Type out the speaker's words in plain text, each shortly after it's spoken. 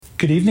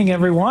Good evening,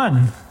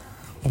 everyone.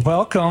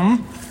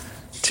 Welcome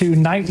to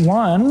night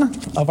one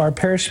of our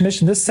parish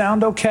mission. This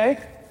sound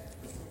okay?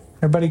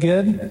 Everybody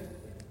good?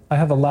 I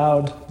have a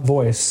loud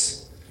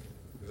voice.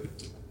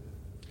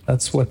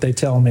 That's what they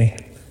tell me.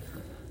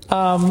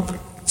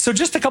 So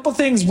just a couple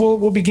things.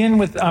 We'll begin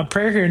with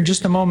prayer here in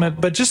just a moment.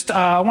 But just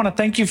I want to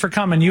thank you for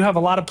coming. You have a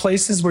lot of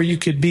places where you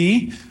could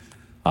be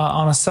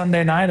on a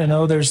Sunday night. I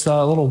know there's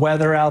a little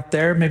weather out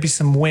there, maybe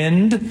some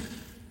wind.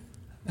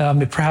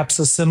 Perhaps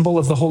a symbol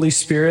of the Holy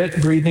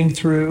Spirit breathing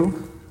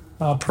through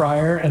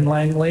Prior and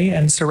Langley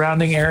and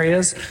surrounding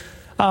areas.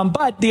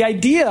 But the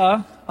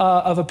idea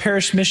of a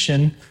parish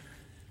mission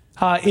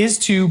is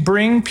to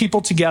bring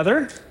people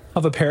together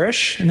of a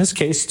parish, in this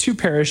case, two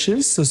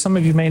parishes. So some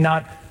of you may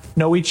not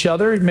know each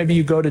other. Maybe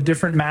you go to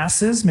different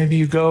masses. Maybe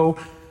you go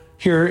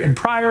here in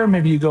Prior.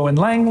 Maybe you go in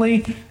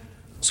Langley.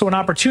 So an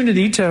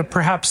opportunity to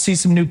perhaps see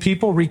some new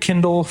people,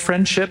 rekindle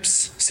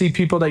friendships, see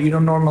people that you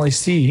don't normally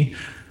see.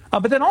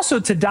 But then also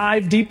to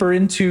dive deeper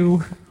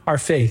into our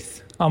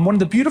faith. One of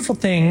the beautiful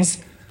things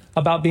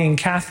about being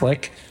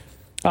Catholic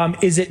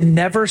is it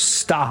never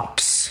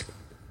stops.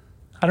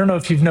 I don't know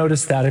if you've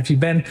noticed that. If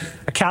you've been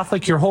a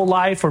Catholic your whole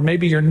life, or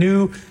maybe you're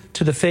new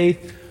to the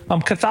faith,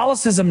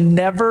 Catholicism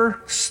never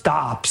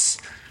stops.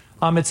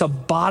 It's a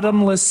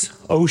bottomless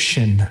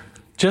ocean.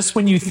 Just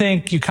when you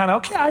think you kind of,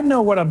 okay, I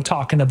know what I'm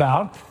talking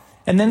about.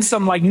 And then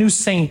some new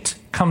saint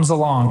comes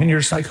along and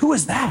you're just like, who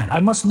is that? I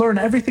must learn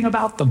everything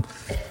about them.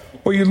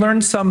 Or you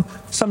learn some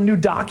new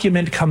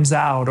document comes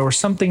out, or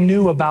something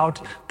new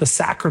about the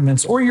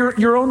sacraments, or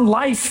your own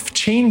life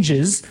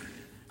changes,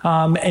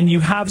 and you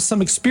have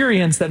some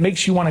experience that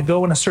makes you want to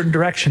go in a certain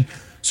direction.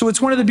 So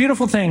it's one of the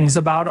beautiful things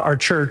about our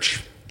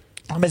church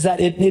is that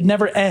it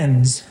never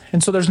ends.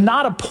 And so there's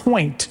not a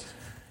point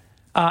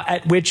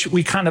at which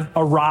we kind of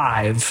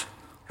arrive,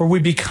 or we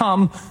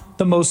become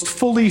the most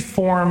fully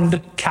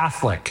formed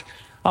Catholic.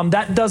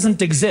 That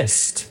doesn't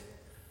exist.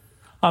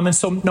 And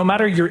so no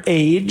matter your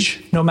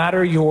age, no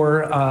matter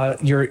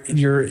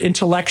your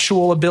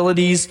intellectual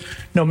abilities,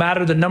 no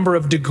matter the number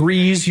of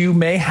degrees you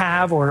may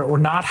have or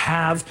not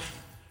have,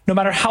 no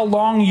matter how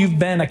long you've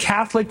been a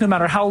Catholic, no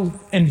matter how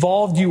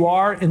involved you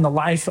are in the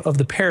life of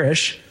the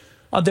parish,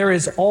 there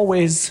is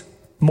always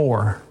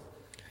more.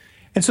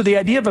 And so the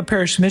idea of a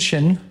parish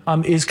mission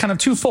is kind of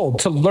twofold: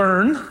 to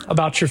learn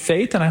about your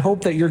faith, and I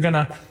hope that you're going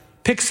to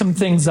pick some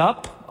things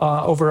up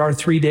over our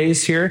 3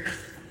 days here.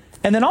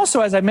 And then also,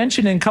 as I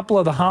mentioned in a couple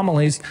of the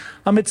homilies,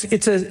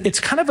 it's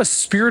kind of a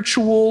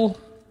spiritual,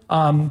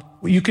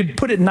 you could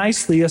put it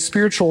nicely, a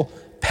spiritual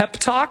pep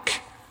talk,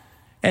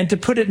 and to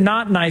put it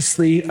not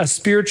nicely, a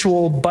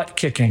spiritual butt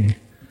kicking.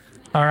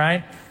 All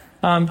right,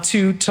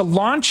 to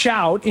launch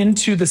out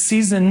into the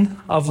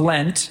season of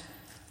Lent,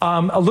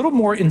 a little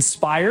more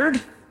inspired,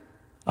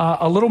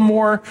 a little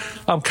more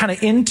kind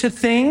of into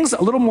things,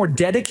 a little more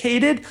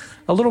dedicated,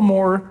 a little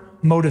more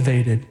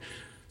motivated.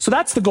 So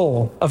that's the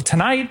goal of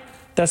tonight.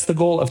 That's the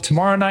goal of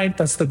tomorrow night.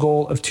 That's the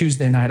goal of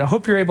Tuesday night. I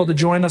hope you're able to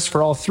join us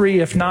for all three.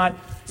 If not,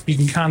 you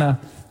can kind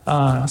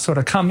of sort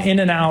of come in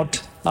and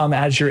out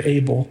as you're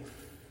able.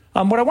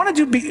 What I want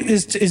to do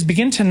is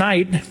begin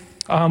tonight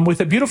with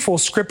a beautiful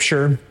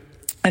scripture,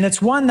 and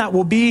it's one that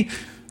will be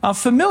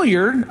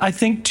familiar, I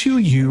think, to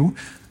you,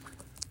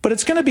 but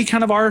it's going to be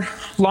kind of our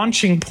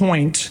launching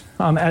point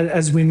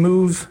as we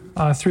move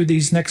through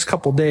these next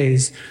couple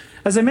days.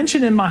 As I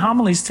mentioned in my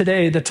homilies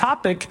today, the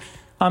topic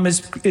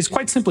is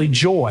quite simply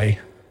joy.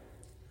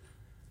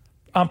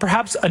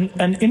 Perhaps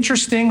an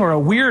interesting or a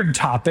weird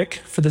topic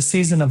for the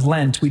season of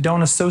Lent. We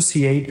don't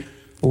associate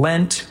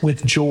Lent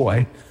with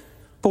joy.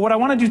 But what I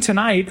want to do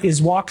tonight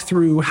is walk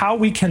through how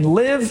we can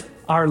live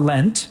our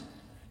Lent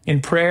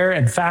in prayer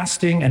and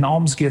fasting and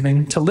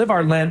almsgiving, to live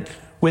our Lent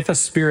with a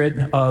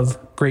spirit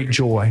of great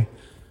joy.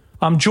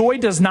 Joy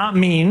does not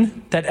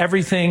mean that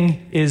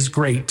everything is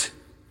great.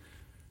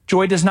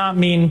 Joy does not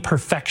mean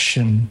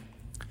perfection.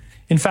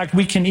 In fact,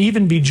 we can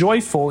even be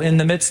joyful in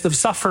the midst of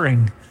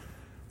suffering.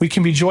 We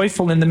can be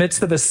joyful in the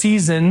midst of a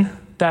season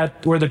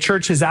where the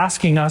church is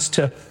asking us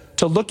to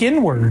look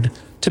inward,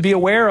 to be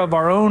aware of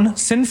our own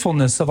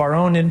sinfulness, of our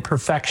own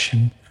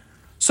imperfection.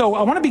 So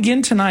I want to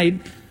begin tonight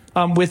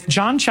with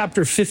John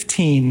chapter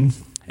 15,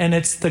 and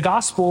it's the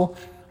gospel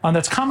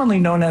that's commonly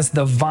known as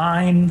the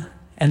vine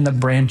and the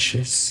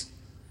branches.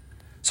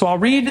 So I'll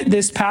read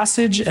this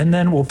passage, and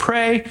then we'll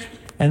pray,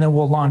 and then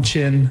we'll launch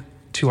in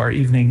to our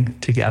evening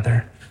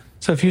together.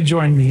 So if you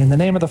join me, in the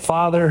name of the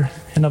Father,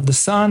 and of the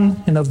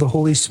Son, and of the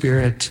Holy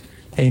Spirit,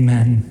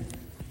 amen.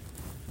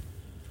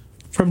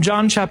 From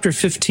John chapter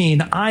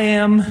 15, I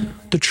am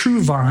the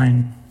true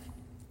vine,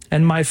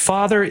 and my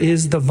Father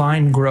is the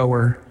vine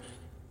grower.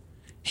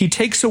 He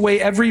takes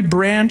away every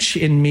branch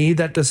in me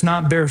that does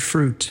not bear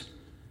fruit,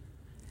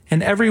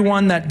 and every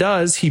one that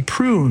does, he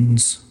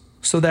prunes,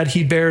 so that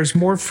he bears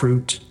more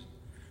fruit.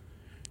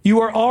 You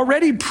are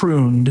already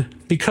pruned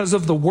because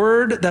of the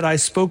word that I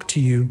spoke to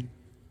you.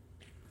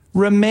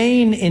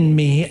 Remain in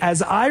me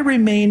as I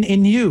remain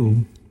in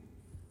you.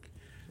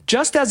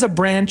 Just as a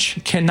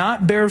branch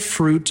cannot bear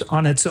fruit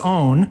on its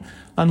own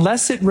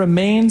unless it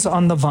remains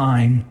on the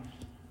vine,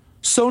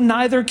 so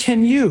neither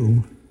can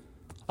you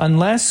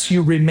unless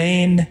you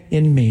remain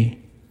in me.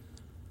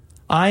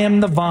 I am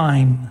the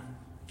vine,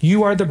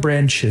 you are the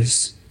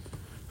branches.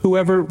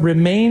 Whoever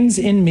remains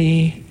in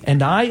me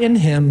and I in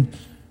him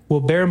will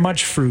bear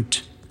much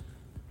fruit,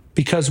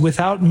 because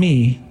without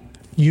me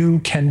you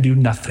can do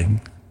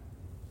nothing.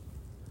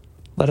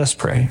 Let us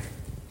pray.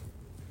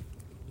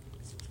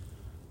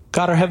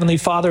 God, our Heavenly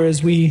Father,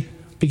 as we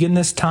begin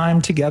this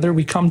time together,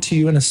 we come to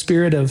you in a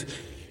spirit of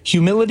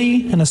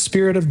humility and a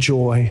spirit of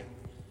joy.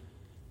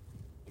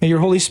 May your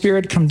Holy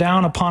Spirit come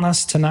down upon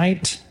us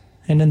tonight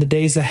and in the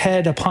days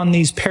ahead, upon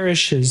these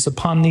parishes,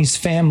 upon these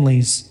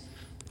families,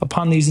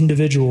 upon these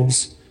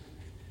individuals.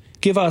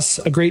 Give us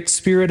a great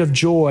spirit of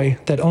joy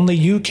that only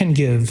you can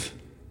give,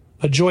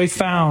 a joy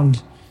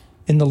found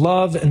in the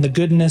love and the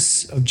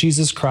goodness of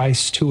Jesus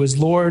Christ, who is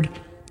Lord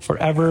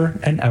forever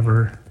and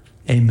ever.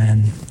 Amen.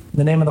 In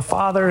the name of the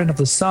Father, and of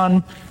the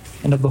Son,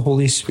 and of the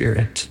Holy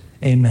Spirit.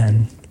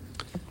 Amen.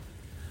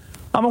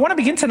 I want to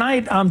begin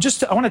tonight. I want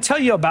to tell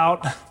you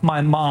about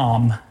my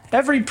mom.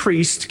 Every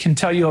priest can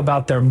tell you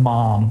about their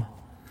mom.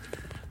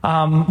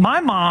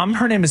 My mom,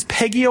 her name is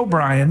Peggy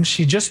O'Brien.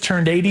 She just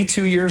turned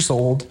 82 years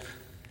old.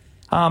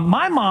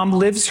 My mom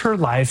lives her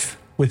life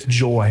with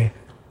joy.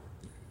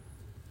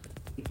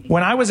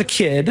 When I was a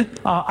kid,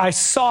 I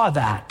saw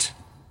that.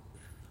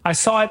 I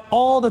saw it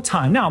all the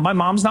time. Now, my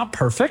mom's not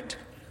perfect.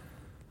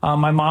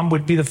 My mom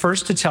would be the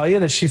first to tell you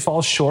that she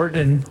falls short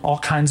in all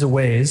kinds of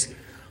ways.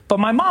 But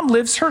my mom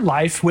lives her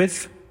life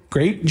with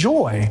great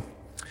joy.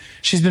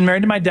 She's been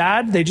married to my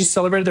dad. They just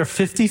celebrated their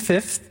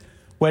 55th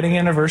wedding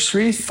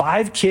anniversary,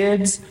 5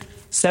 kids,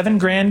 7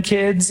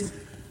 grandkids.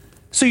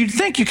 So you'd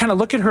think, you kind of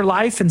look at her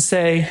life and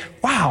say,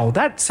 wow,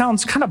 that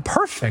sounds kind of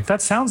perfect.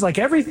 That sounds like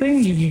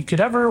everything you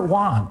could ever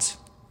want.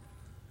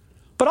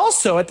 But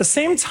also at the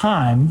same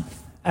time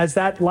as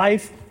that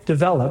life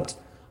developed,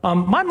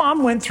 my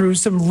mom went through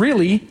some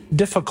really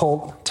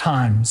difficult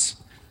times.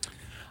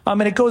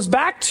 And it goes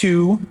back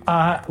to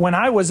when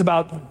I was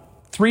about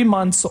 3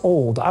 months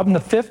old. I'm the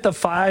 5th of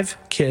 5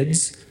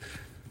 kids.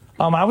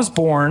 I was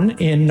born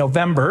in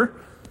November.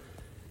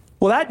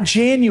 Well, that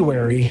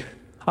January,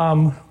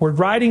 we're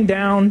riding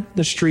down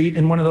the street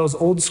in one of those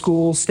old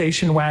school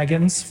station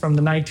wagons from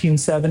the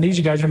 1970s.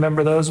 You guys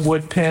remember those?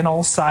 Wood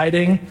panel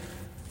siding.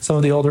 Some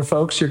of the older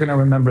folks, you're going to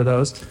remember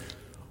those.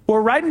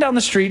 We're riding down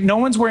the street. No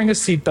one's wearing a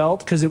seatbelt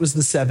because it was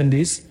the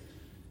 70s.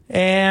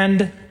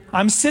 And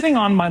I'm sitting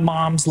on my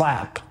mom's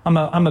lap. I'm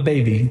a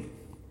baby.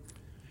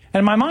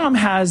 And my mom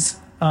has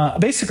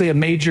basically a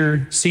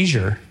major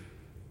seizure.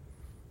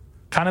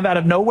 Kind of out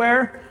of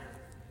nowhere,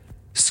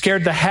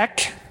 scared the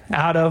heck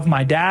out of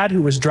my dad,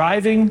 who was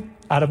driving,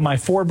 out of my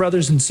 4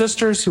 brothers and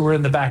sisters who were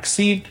in the back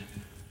seat.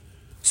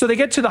 So they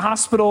get to the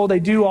hospital, they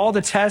do all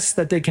the tests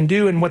that they can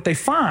do, and what they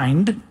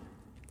find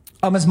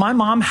is my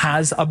mom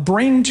has a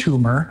brain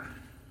tumor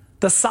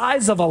the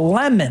size of a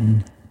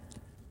lemon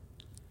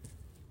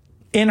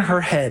in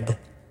her head.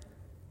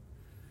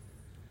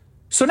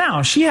 So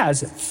now she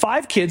has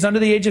 5 kids under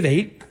the age of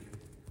 8,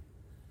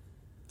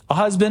 a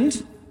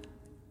husband,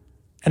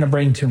 and a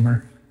brain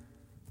tumor.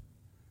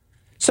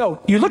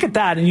 So you look at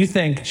that and you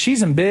think,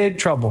 she's in big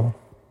trouble.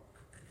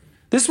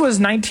 This was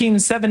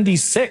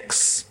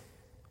 1976.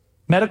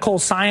 Medical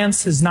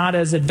science is not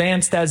as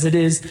advanced as it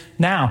is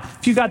now.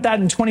 If you got that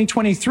in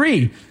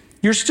 2023,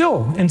 you're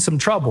still in some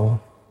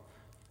trouble.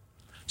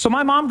 So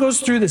my mom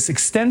goes through this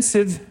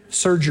extensive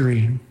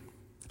surgery,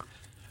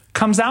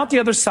 comes out the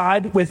other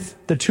side with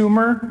the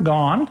tumor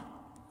gone,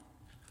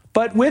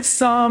 but with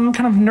some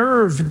kind of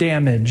nerve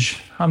damage,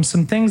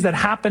 some things that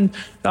happened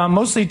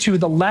mostly to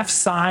the left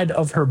side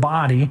of her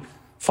body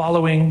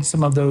following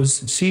some of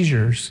those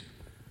seizures.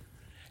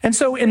 And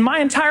so in my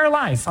entire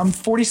life, I'm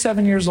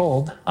 47 years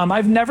old,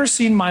 I've never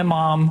seen my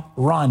mom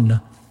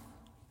run.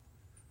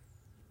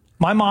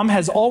 My mom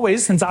has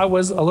always, since I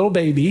was a little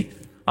baby,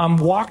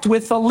 walked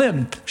with a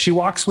limp. She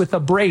walks with a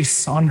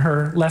brace on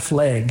her left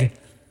leg.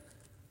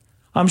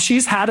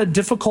 She's had a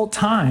difficult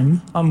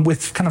time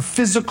with kind of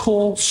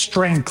physical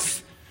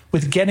strength,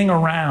 with getting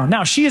around.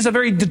 Now, she is a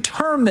very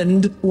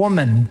determined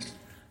woman,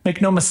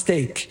 make no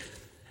mistake,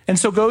 and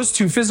so goes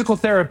to physical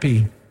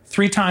therapy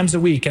 3 times a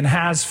week and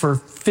has for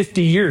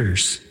 50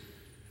 years.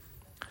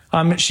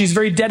 She's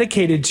very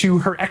dedicated to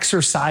her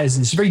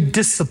exercises, very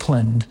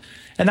disciplined,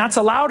 and that's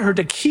allowed her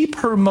to keep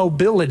her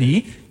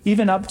mobility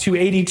even up to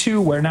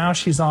 82, where now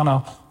she's on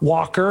a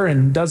walker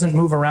and doesn't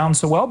move around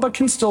so well, but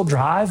can still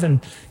drive and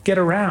get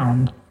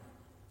around.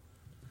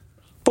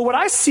 But what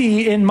I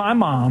see in my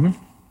mom,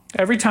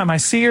 every time I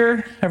see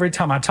her, every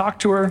time I talk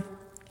to her,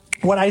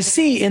 what I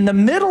see in the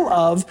middle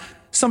of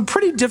some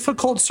pretty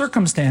difficult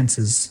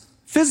circumstances,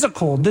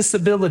 physical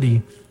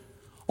disability,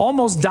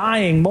 almost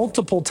dying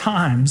multiple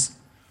times,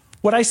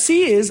 what I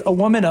see is a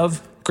woman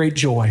of great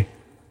joy.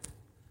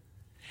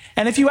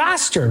 And if you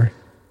asked her,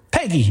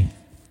 Peggy,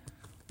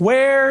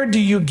 where do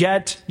you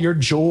get your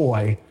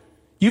joy?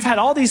 You've had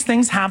all these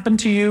things happen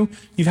to you.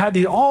 You've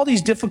had all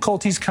these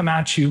difficulties come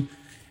at you.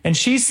 And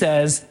she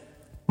says,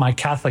 my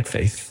Catholic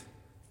faith.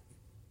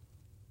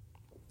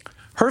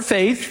 Her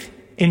faith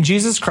in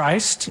Jesus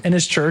Christ and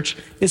his church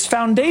is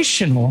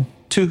foundational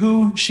to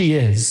who she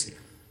is.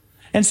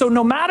 And so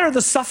no matter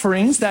the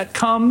sufferings that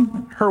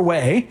come her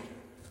way,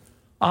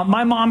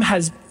 my mom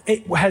has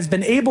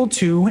been able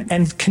to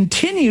and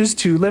continues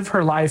to live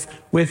her life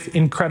with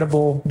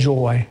incredible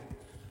joy.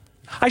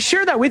 I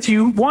share that with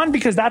you, one,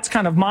 because that's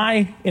kind of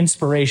my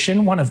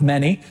inspiration, one of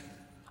many.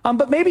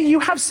 But maybe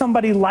you have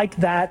somebody like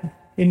that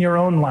in your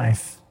own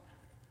life.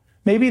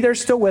 Maybe they're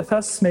still with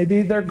us.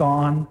 Maybe they're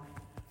gone.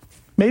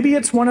 Maybe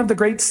it's one of the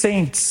great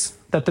saints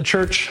that the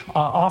church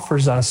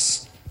offers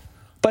us.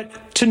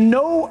 But to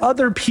know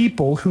other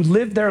people who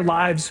live their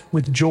lives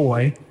with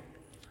joy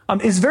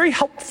is very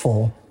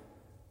helpful.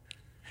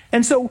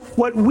 And so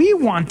what we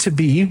want to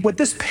be, what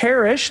this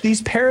parish,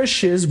 these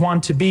parishes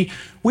want to be,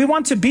 we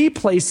want to be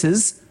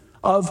places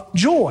of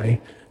joy,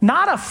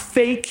 not a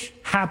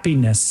fake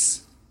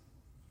happiness.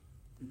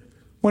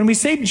 When we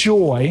say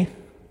joy,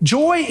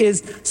 joy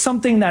is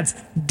something that's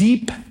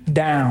deep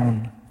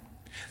down,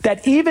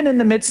 that even in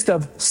the midst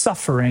of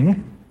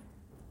suffering,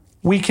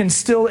 we can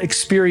still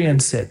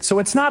experience it. So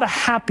it's not a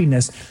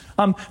happiness.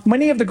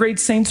 Many of the great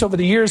saints over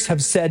the years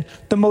have said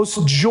the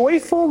most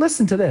joyful,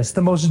 listen to this,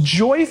 the most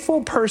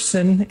joyful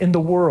person in the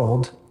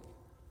world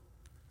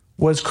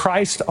was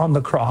Christ on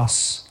the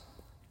cross.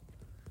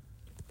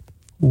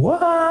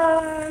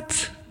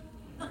 What?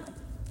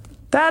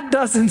 That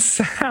doesn't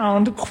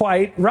sound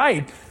quite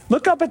right.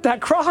 Look up at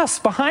that cross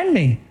behind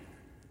me.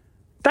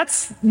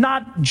 That's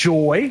not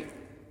joy,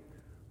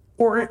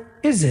 or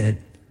is it?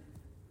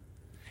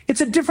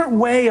 It's a different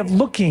way of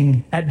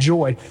looking at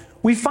joy.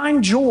 We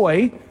find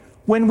joy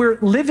when we're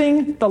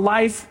living the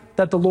life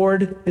that the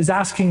Lord is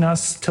asking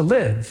us to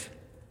live,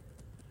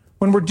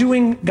 when we're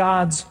doing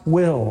God's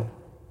will.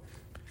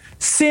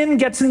 Sin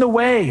gets in the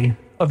way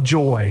of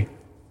joy.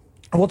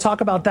 And we'll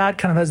talk about that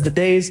kind of as the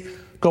days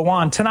go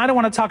on. Tonight I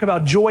want to talk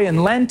about joy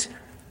in Lent.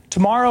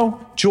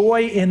 Tomorrow,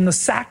 joy in the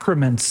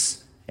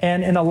sacraments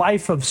and in a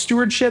life of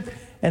stewardship.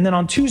 And then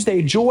on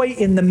Tuesday, joy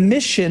in the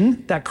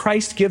mission that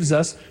Christ gives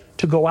us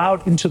to go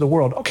out into the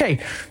world. Okay,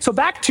 so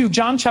back to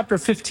John chapter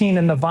 15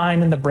 and the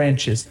vine and the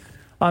branches.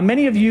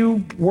 Many of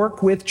you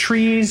work with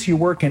trees, you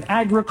work in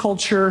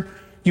agriculture,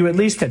 you at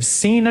least have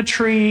seen a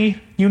tree,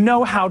 you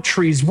know how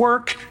trees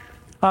work.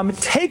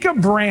 Take a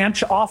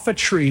branch off a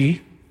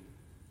tree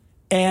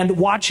and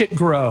watch it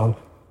grow.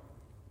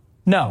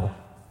 No.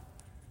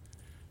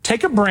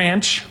 Take a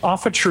branch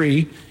off a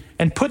tree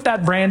and put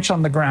that branch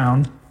on the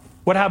ground.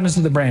 What happens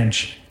to the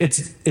branch?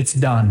 It's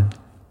done.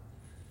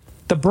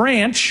 The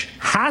branch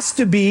has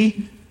to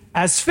be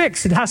as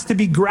fixed. It has to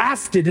be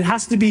grafted. It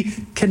has to be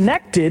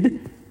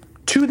connected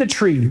to the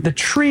tree. The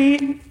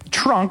tree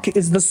trunk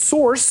is the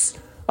source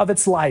of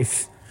its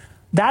life.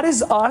 That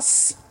is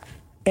us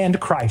and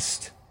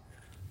Christ,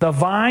 the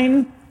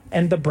vine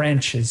and the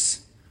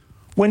branches.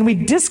 When we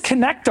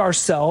disconnect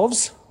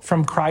ourselves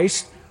from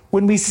Christ,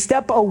 when we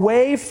step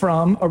away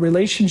from a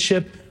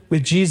relationship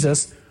with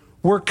Jesus,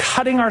 we're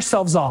cutting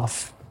ourselves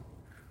off.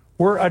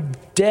 We're a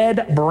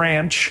dead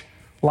branch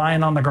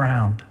lying on the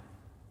ground.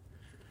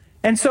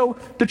 And so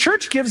the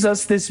church gives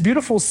us this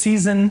beautiful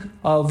season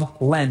of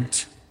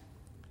Lent.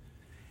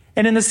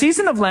 And in the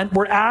season of Lent,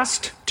 we're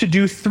asked to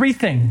do three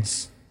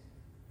things.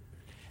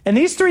 And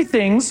these three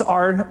things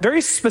are very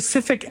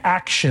specific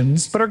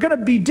actions, but are going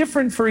to be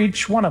different for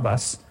each one of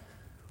us.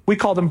 We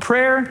call them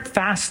prayer,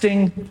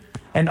 fasting,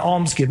 and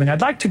almsgiving.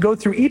 I'd like to go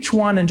through each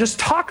one and just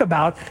talk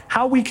about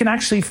how we can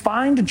actually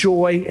find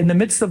joy in the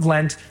midst of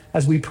Lent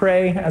as we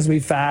pray, as we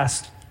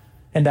fast,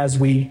 and as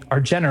we are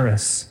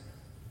generous.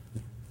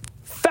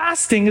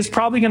 Fasting is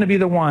probably going to be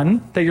the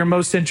one that you're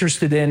most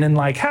interested in, and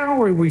like,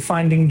 how are we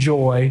finding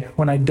joy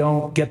when I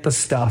don't get the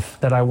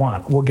stuff that I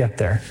want? We'll get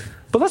there.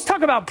 But let's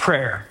talk about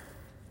prayer.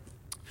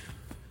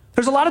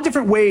 There's a lot of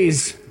different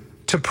ways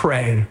to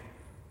pray.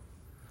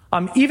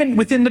 Even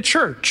within the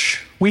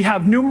church, we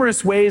have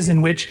numerous ways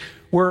in which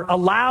we're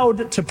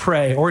allowed to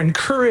pray or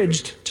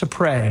encouraged to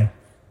pray.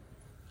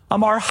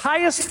 Our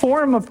highest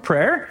form of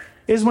prayer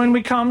is when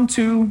we come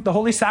to the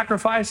holy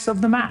sacrifice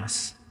of the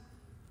Mass.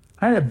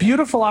 I had a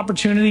beautiful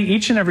opportunity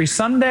each and every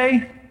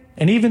Sunday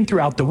and even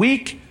throughout the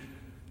week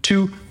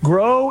to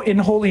grow in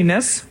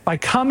holiness by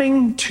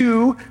coming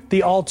to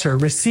the altar,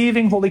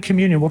 receiving Holy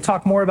Communion. We'll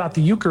talk more about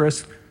the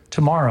Eucharist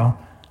tomorrow.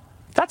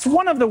 That's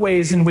one of the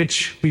ways in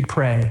which we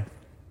pray.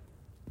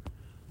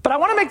 But I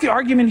want to make the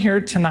argument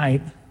here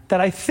tonight that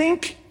I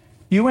think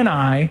you and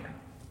I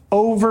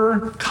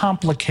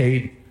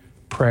overcomplicate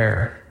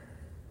prayer.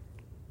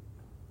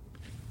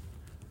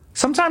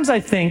 Sometimes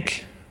I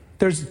think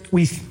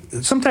we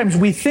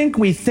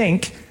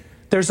think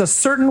there's a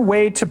certain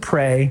way to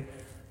pray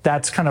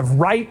that's kind of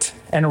right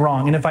and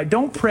wrong. And if I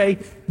don't pray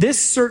this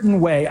certain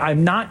way,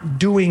 I'm not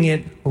doing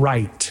it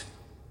right.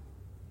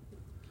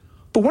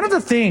 But one of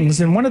the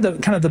things, and one of the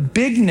kind of the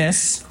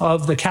bigness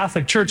of the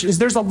Catholic Church is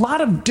there's a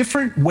lot of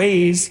different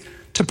ways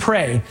to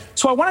pray.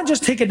 So I want to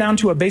just take it down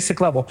to a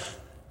basic level.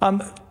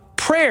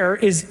 Prayer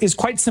is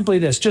quite simply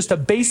this, just a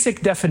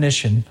basic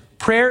definition.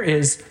 Prayer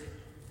is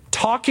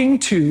talking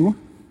to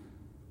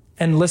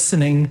and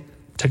listening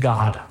to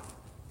God.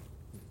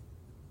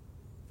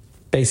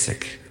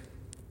 basic.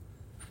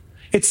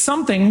 It's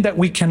something that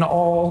we can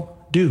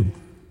all do.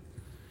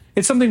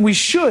 It's something we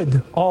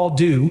should all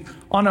do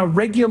on a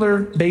regular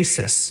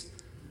basis.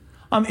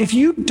 If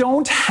you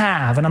don't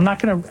have, and I'm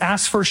not going to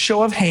ask for a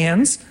show of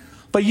hands,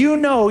 but you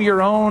know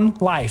your own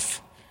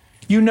life.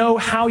 You know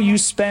how you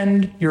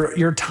spend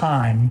your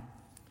time.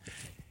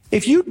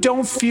 If you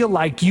don't feel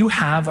like you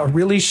have a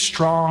really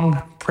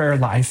strong prayer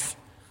life,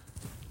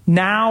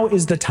 now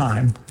is the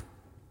time.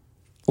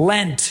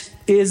 Lent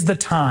is the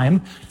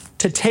time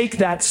to take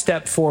that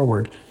step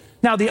forward.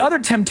 Now, the other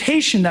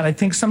temptation that I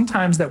think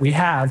sometimes that we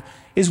have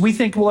is we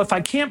think, well, if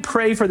I can't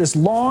pray for this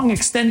long,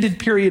 extended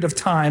period of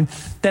time,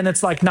 then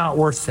it's like not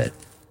worth it.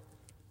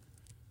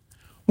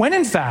 When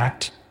in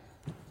fact,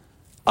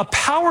 a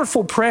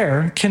powerful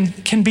prayer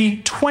can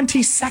be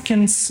 20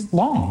 seconds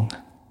long.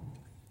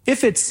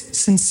 If it's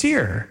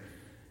sincere,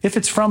 if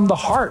it's from the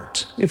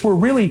heart, if we're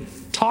really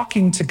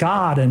talking to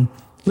God and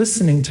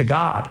listening to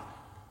God.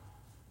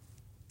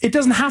 It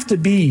doesn't have to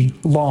be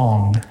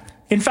long.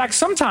 In fact,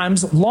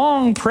 sometimes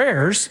long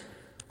prayers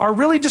are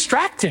really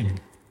distracting.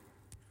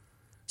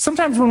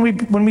 Sometimes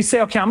when we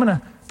say, okay, I'm going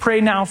to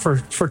pray now for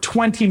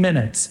 20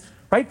 minutes,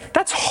 right?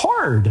 That's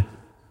hard.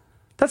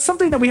 That's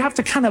something that we have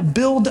to kind of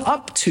build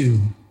up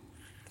to.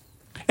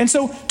 And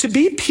so to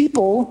be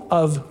people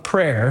of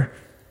prayer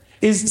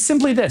is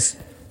simply this,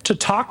 to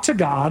talk to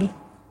God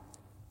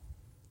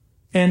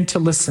and to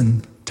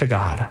listen to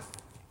God.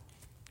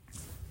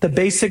 The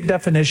basic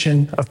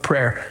definition of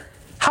prayer.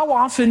 How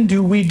often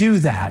do we do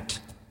that?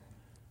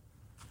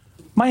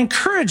 My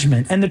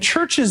encouragement and the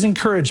church's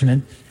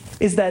encouragement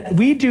is that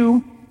we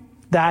do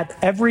that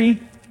every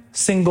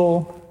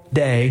single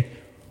day,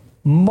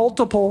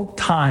 multiple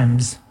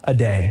times a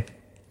day.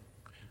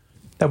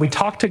 That we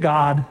talk to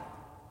God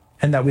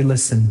and that we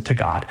listen to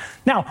God.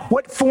 Now,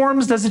 what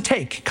forms does it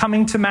take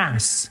coming to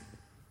Mass?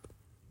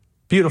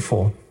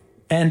 Beautiful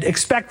and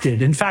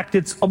expected. In fact,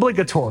 it's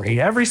obligatory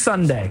every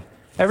Sunday,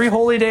 every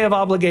holy day of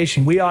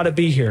obligation. We ought to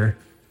be here,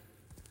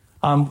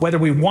 whether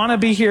we want to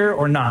be here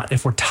or not.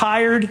 If we're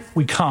tired,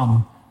 we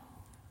come.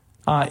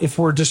 If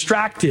we're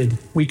distracted,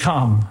 we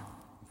come.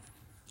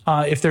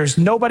 If there's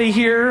nobody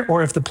here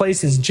or if the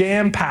place is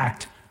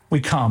jam-packed, we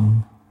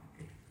come.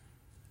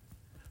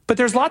 But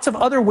there's lots of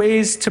other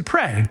ways to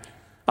pray.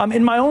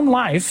 In my own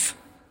life,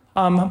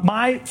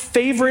 my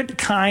favorite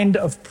kind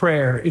of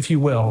prayer, if you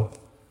will,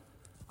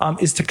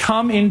 is to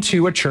come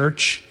into a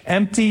church,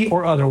 empty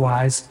or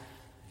otherwise,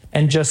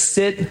 and just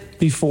sit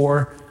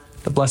before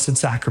the Blessed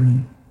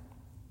Sacrament.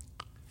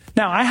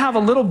 Now, I have a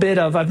little bit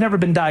of, I've never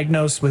been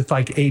diagnosed with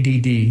like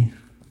ADD,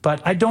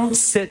 but I don't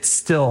sit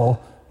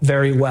still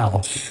very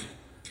well.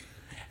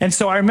 And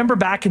so I remember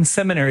back in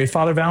seminary,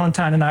 Father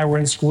Valentine and I were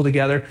in school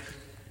together,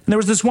 and there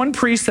was this one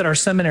priest at our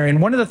seminary,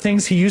 and one of the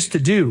things he used to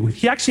do,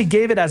 he actually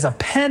gave it as a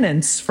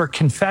penance for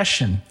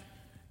confession.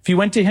 If you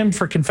went to him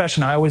for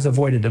confession, I always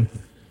avoided him.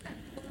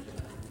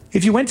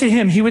 If you went to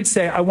him, he would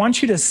say, I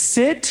want you to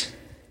sit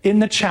in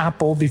the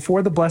chapel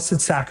before the Blessed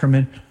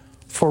Sacrament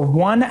for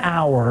 1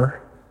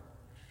 hour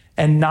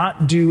and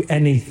not do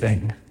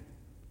anything.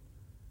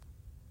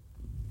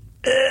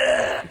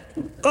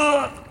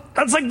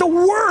 That's like the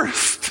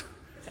worst.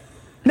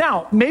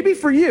 Now, maybe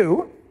for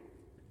you,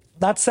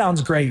 that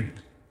sounds great.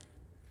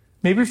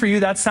 Maybe for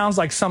you, that sounds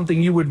like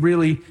something you would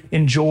really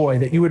enjoy,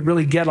 that you would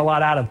really get a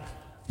lot out of.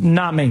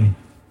 Not me.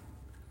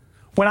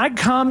 When I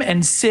come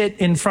and sit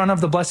in front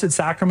of the Blessed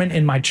Sacrament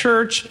in my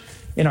church,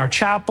 in our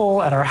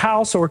chapel, at our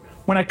house, or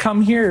when I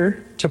come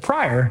here to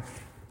prayer,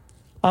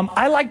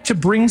 I like to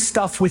bring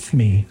stuff with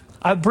me.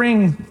 I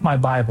bring my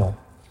Bible.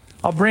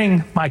 I'll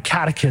bring my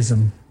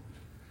catechism.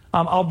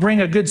 I'll bring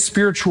a good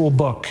spiritual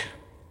book.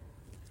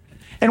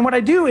 And what I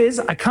do is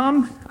I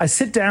come, I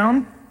sit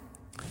down,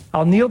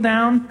 I'll kneel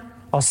down,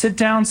 I'll sit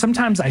down.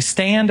 Sometimes I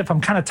stand if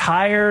I'm kind of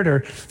tired or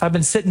if I've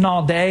been sitting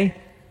all day.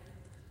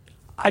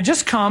 I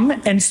just come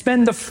and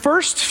spend the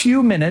first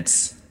few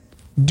minutes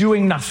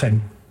doing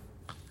nothing.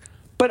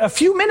 But a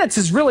few minutes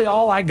is really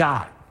all I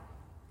got.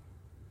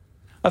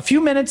 A few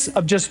minutes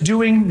of just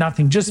doing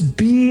nothing, just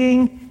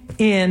being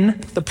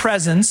in the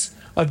presence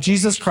of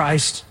Jesus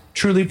Christ,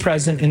 truly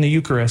present in the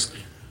Eucharist.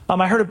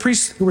 I heard a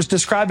priest who was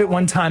described it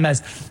one time as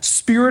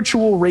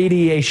spiritual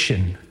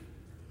radiation.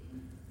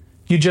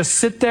 You just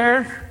sit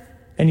there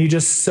and you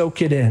just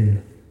soak it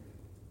in,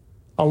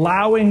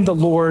 allowing the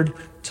Lord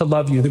to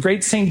love you. The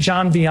great St.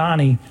 John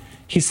Vianney,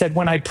 he said,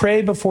 when I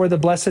pray before the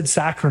Blessed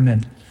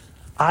Sacrament,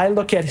 I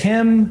look at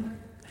him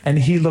and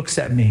he looks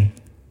at me.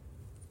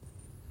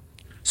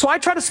 So I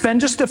try to spend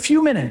just a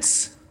few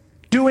minutes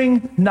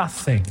doing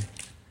nothing.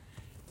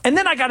 And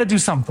then I got to do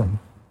something.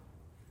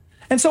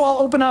 And so I'll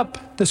open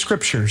up the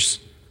scriptures.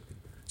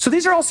 So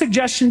these are all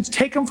suggestions.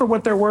 Take them for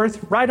what they're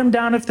worth. Write them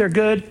down if they're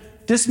good.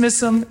 Dismiss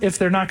them if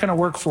they're not going to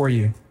work for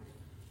you.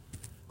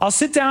 I'll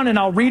sit down and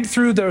I'll read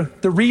through the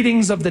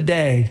readings of the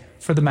day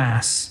for the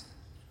Mass.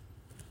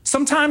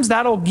 Sometimes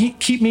that'll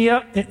keep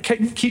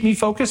me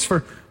focused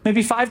for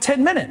maybe 5-10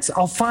 minutes.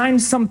 I'll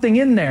find something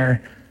in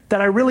there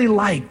that I really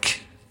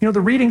like. You know, the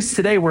readings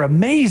today were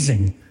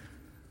amazing.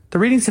 The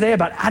readings today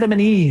about Adam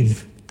and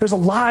Eve, There's a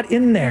lot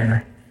in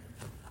there.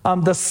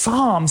 The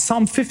Psalm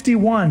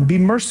 51, be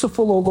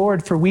merciful, O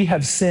Lord, for we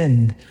have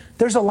sinned.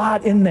 There's a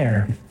lot in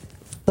there.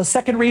 The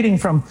second reading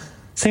from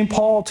St.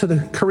 Paul to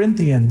the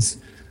Corinthians,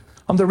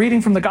 the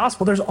reading from the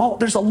gospel,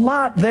 there's a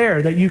lot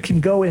there that you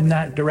can go in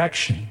that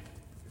direction.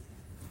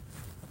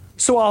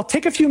 So I'll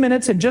take a few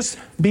minutes and just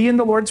be in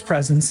the Lord's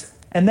presence,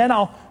 and then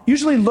I'll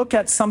usually look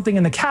at something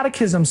in the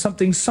catechism,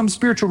 some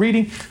spiritual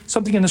reading,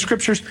 something in the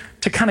scriptures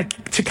to kind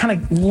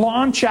of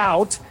launch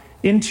out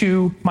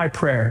into my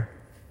prayer.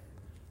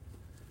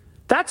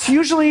 That's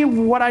usually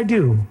what I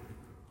do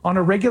on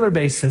a regular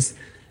basis,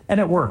 and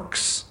it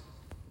works.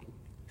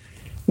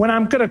 When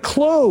I'm going to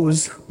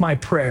close my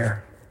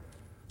prayer,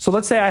 so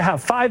let's say I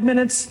have 5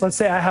 minutes, let's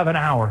say I have an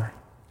hour.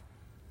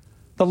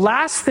 The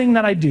last thing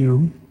that I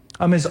do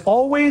is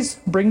always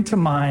bring to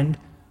mind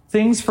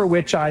things for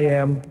which I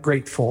am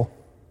grateful.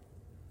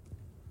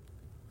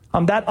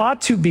 That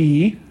ought to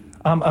be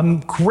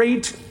a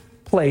great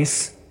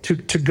place to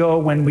go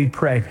when we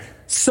pray.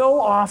 So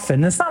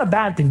often, it's not a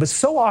bad thing, but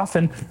so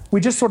often we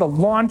just sort of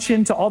launch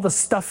into all the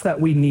stuff that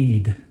we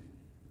need.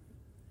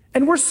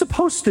 And we're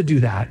supposed to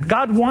do that.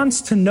 God wants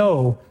to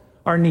know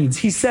our needs.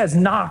 He says,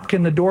 knock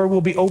and the door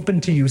will be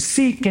open to you.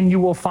 Seek and you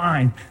will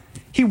find.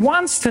 He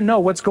wants to know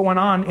what's going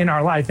on in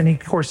our life. And of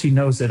course, he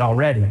knows it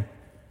already.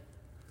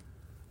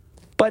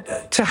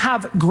 But to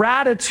have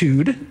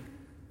gratitude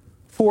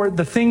for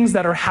the things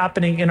that are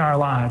happening in our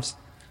lives.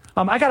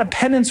 I got a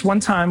penance one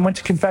time, went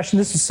to confession.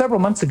 This was several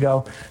months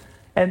ago.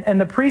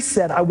 And the priest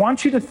said, I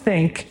want you to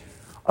think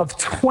of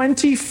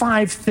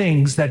 25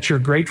 things that you're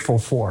grateful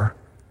for.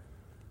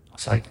 I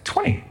was like,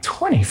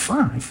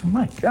 25? Oh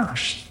my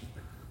gosh,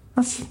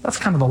 that's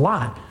kind of a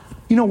lot.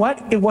 You know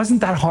what? It wasn't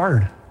that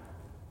hard.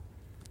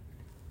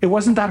 It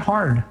wasn't that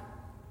hard.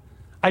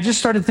 I just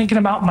started thinking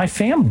about my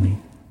family.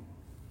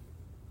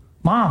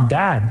 Mom,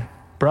 dad,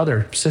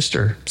 brother,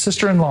 sister,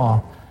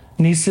 sister-in-law,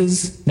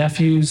 nieces,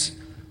 nephews,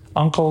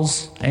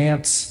 uncles,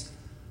 aunts,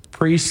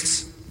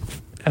 priests,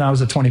 and I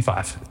was at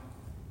 25.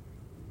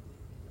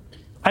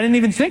 I didn't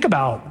even think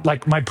about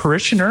my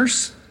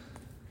parishioners.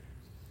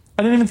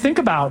 I didn't even think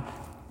about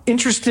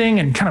interesting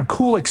and kind of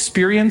cool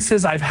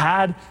experiences I've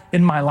had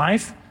in my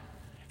life.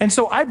 And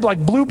so I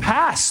blew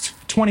past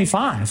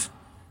 25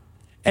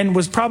 and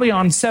was probably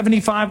on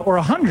 75 or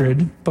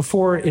 100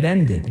 before it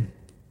ended.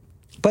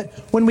 But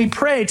when we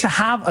pray, to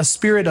have a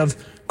spirit of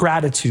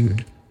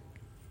gratitude,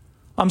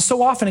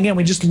 so often, again,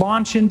 we just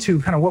launch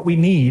into kind of what we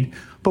need.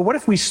 But what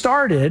if we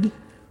started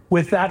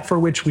with that for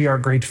which we are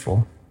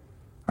grateful,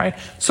 right?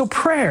 So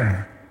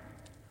prayer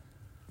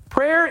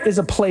is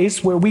a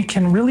place where we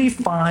can really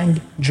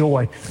find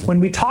joy. When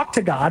we talk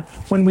to God,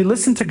 when we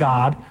listen to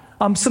God,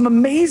 some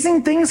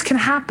amazing things can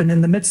happen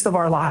in the midst of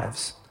our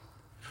lives.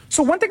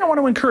 So one thing I want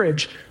to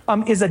encourage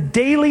is a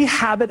daily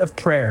habit of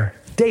prayer.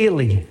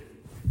 Daily.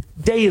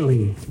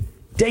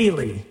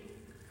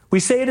 We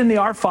say it in the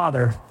Our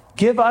Father,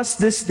 give us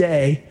this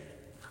day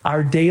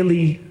our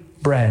daily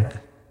bread.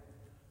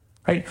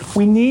 Right?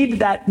 We need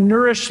that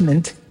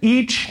nourishment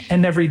each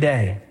and every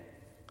day.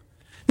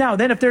 Now,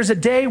 then if there's a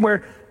day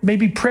where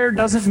maybe prayer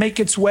doesn't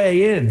make its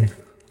way in,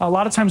 a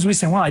lot of times we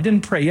say, well, I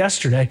didn't pray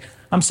yesterday.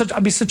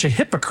 I'd be such a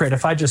hypocrite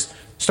if I just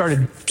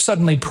started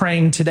suddenly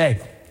praying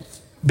today.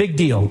 Big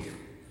deal.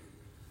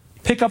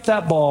 Pick up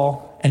that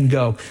ball and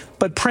go.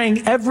 But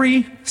praying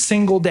every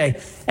single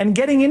day and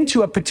getting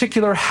into a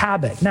particular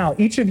habit. Now,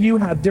 each of you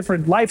have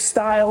different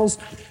lifestyles.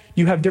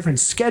 You have different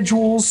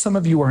schedules. Some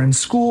of you are in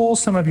school.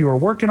 Some of you are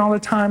working all the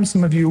time.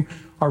 Some of you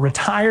are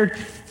retired.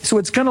 So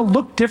it's going to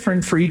look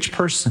different for each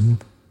person.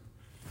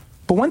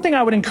 But one thing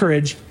I would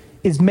encourage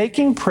is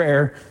making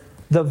prayer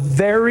the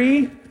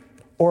very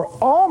or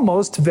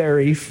almost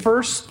very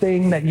first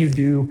thing that you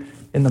do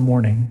in the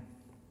morning.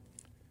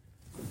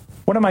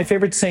 One of my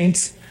favorite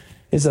saints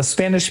is a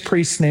Spanish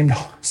priest named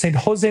Saint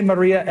Jose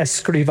Maria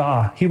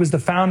Escrivá. He was the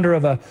founder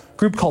of a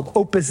group called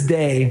Opus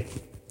Dei.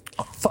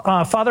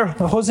 Father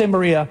Jose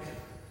Maria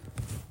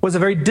was a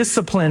very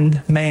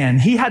disciplined man.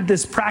 He had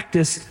this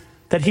practice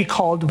that he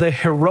called the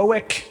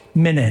heroic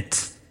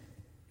minute.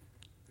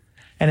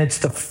 And it's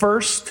the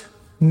first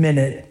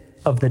minute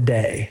of the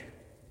day.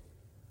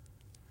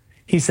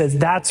 He says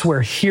that's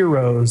where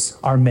heroes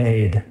are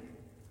made.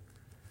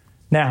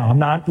 Now, I'm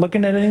not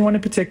looking at anyone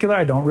in particular.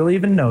 I don't really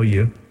even know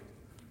you.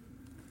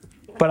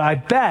 But I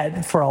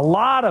bet for a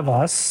lot of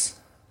us,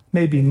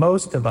 maybe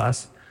most of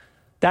us,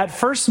 that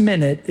first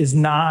minute is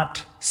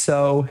not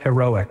so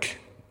heroic.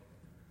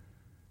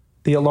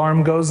 The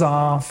alarm goes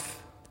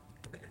off.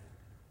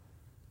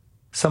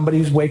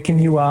 Somebody's waking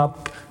you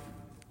up.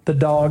 The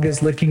dog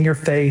is licking your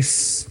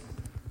face.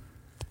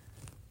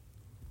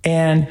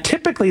 And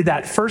typically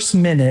that first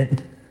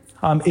minute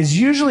is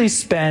usually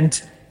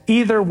spent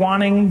either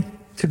wanting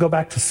to go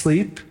back to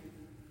sleep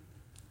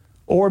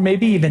or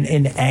maybe even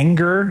in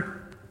anger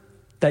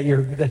that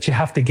you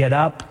have to get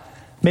up.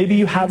 Maybe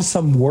you have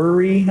some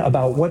worry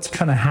about what's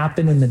going to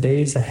happen in the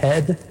days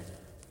ahead.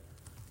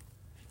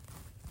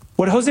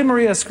 What Jose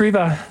Maria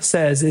Escrivá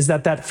says is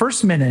that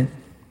first minute,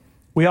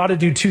 we ought to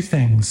do two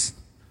things.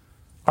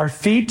 Our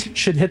feet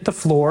should hit the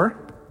floor,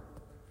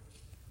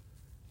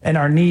 and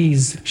our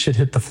knees should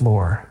hit the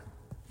floor.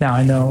 Now,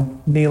 I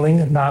know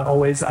kneeling, not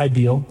always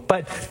ideal,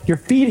 but your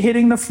feet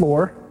hitting the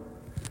floor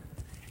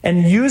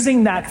and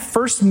using that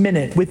first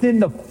minute, within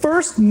the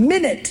first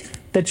minute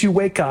that you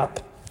wake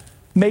up,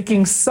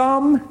 making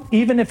some,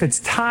 even if it's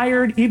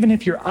tired, even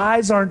if your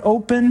eyes aren't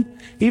open,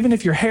 even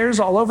if your hair's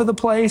all over the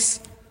place,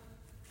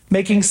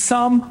 making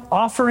some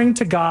offering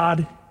to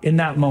God in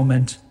that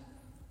moment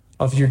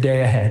of your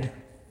day ahead.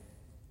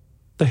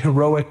 The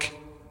heroic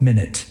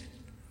minute.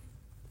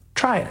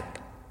 Try it.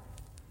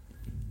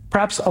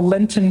 Perhaps a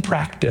Lenten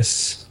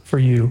practice for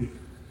you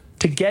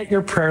to get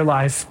your prayer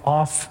life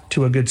off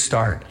to a good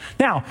start.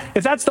 Now,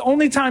 if that's the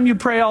only time you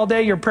pray all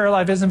day, your prayer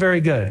life isn't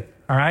very good,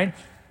 all right?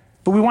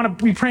 But we want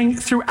to be praying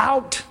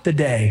throughout the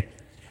day.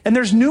 And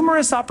there's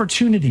numerous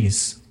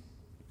opportunities.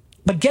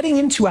 But getting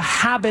into a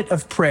habit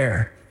of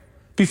prayer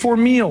before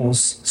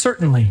meals,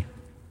 certainly.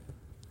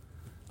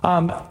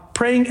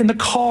 Praying in the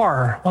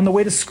car, on the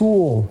way to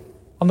school,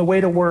 on the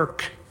way to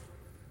work.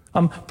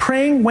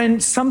 Praying when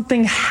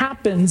something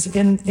happens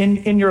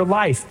in your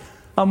life.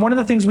 One of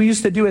the things we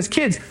used to do as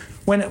kids,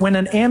 when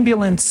an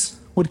ambulance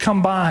would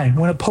come by,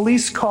 when a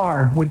police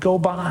car would go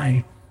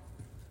by,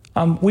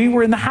 we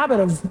were in the habit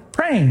of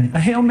praying a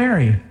Hail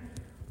Mary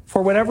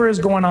for whatever is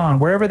going on,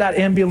 wherever that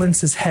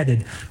ambulance is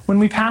headed. When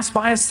we passed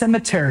by a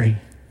cemetery,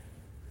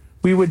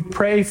 we would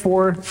pray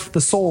for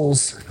the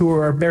souls who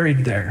are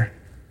buried there.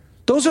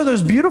 Those are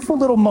those beautiful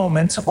little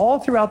moments all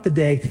throughout the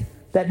day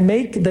that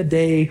make the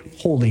day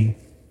holy.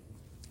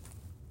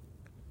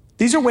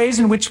 These are ways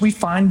in which we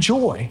find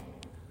joy.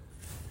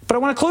 But I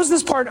want to close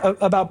this part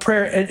about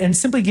prayer and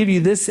simply give you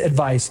this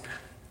advice: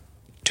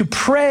 to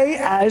pray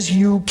as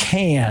you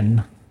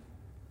can,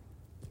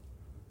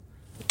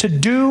 to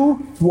do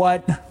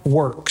what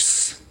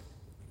works.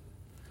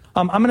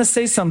 I'm going to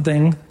say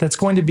something that's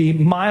going to be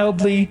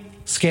mildly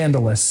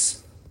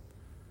scandalous.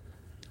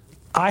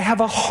 I have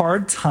a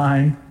hard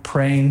time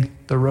praying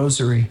the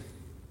rosary.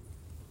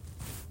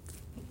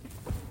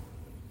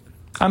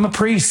 I'm a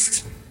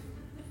priest.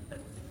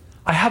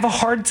 I have a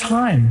hard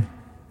time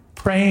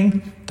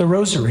praying the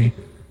rosary.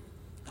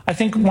 I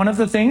think one of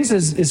the things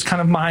is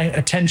kind of my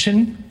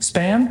attention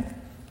span.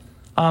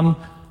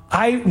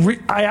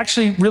 I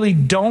actually really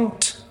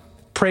don't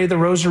pray the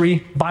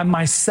rosary by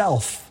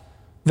myself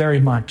very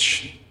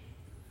much.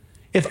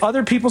 If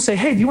other people say,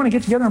 hey, do you want to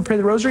get together and pray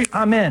the rosary?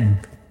 I'm in.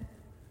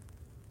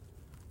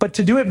 But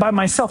to do it by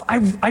myself,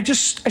 I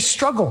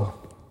struggle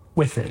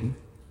with it.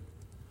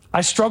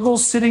 I struggle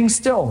sitting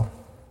still.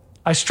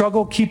 I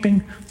struggle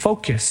keeping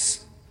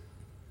focus.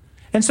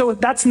 And so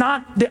that's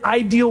not the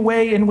ideal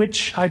way in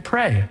which I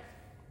pray.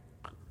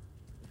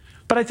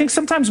 But I think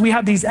sometimes we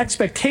have these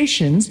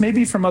expectations,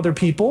 maybe from other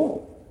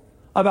people,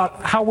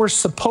 about how we're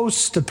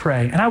supposed to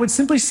pray. And I would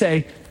simply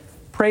say,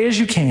 pray as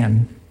you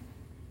can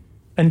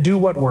and do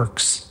what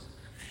works,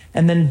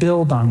 and then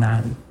build on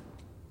that.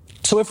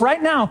 So if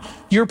right now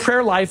your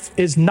prayer life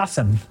is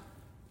nothing,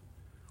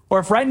 or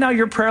if right now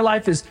your prayer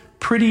life is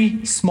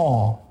pretty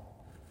small,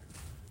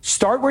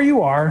 start where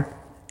you are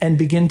and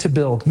begin to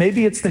build.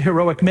 Maybe it's the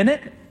heroic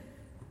minute.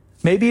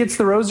 Maybe it's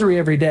the rosary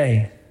every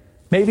day.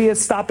 Maybe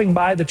it's stopping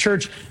by the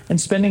church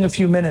and spending a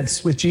few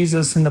minutes with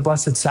Jesus in the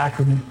Blessed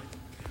Sacrament.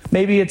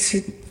 Maybe it's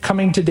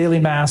coming to daily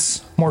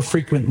Mass more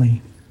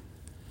frequently.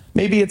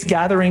 Maybe it's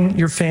gathering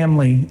your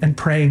family and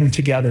praying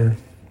together.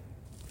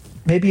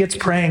 Maybe it's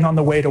praying on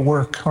the way to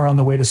work or on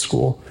the way to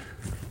school.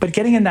 But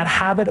getting in that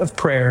habit of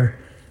prayer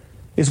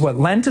is what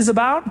Lent is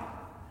about,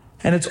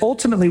 and it's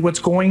ultimately what's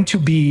going to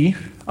be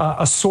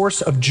a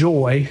source of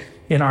joy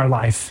in our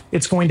life.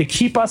 It's going to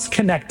keep us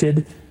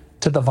connected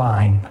to the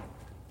vine.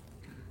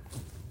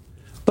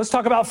 Let's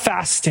talk about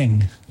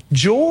fasting.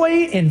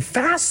 Joy in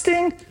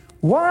fasting?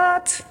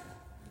 What?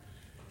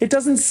 It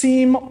doesn't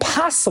seem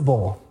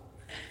possible.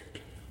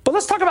 But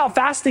let's talk about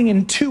fasting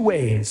in two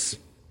ways.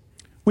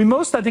 We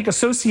most, I think,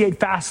 associate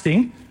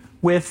fasting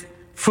with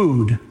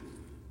food.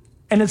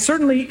 And it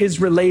certainly is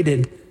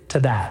related to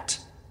that.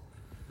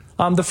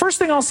 The first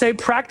thing I'll say,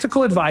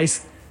 practical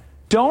advice,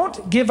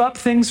 don't give up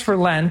things for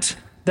Lent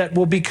that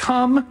will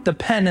become the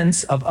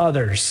penance of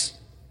others.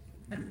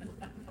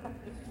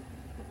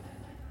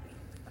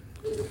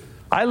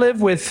 I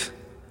live with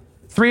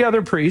 3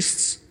 other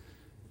priests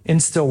in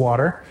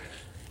Stillwater,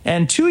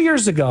 and 2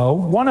 years ago,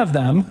 one of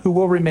them, who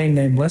will remain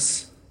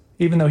nameless,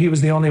 even though he was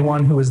the only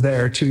one who was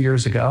there 2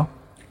 years ago,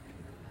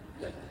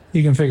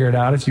 you can figure it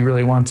out if you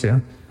really want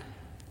to,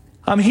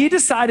 he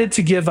decided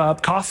to give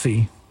up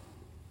coffee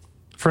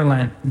for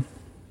Lent.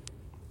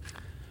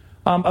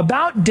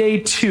 About day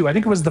 2, I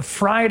think it was the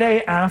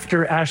Friday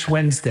after Ash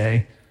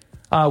Wednesday,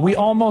 we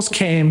almost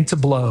came to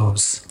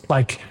blows.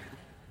 Like,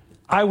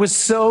 I was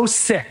so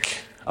sick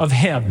of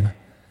him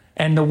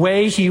and the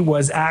way he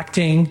was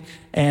acting,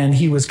 and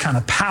he was kind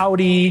of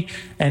pouty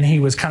and he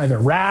was kind of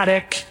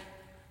erratic.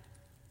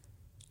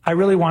 I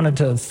really wanted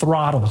to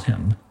throttle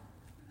him.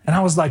 And I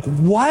was like,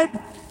 what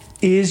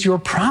is your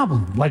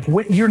problem? Like,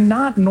 you're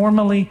not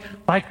normally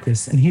like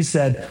this. And he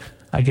said,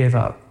 I gave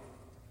up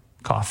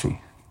coffee.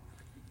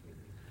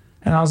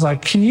 And I was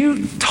like, can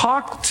you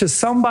talk to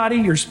somebody,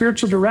 your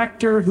spiritual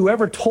director,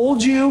 whoever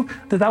told you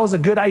that that was a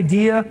good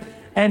idea?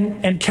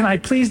 And can I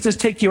please just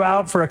take you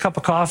out for a cup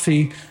of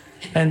coffee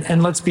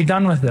and let's be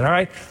done with it, all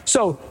right?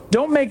 So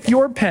don't make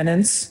your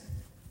penance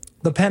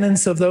the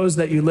penance of those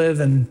that you live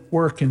and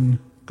work and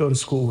go to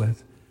school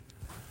with.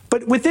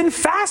 But within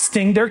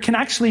fasting, there can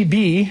actually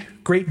be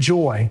great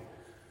joy,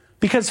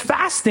 because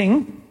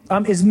fasting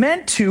is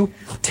meant to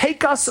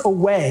take us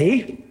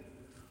away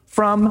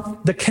from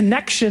the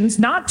connections,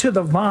 not to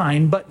the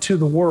vine, but to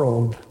the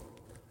world.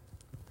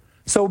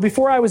 So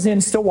before I was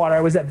in Stillwater,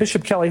 I was at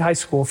Bishop Kelly High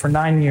School for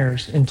 9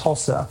 years in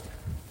Tulsa.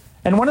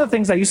 And one of the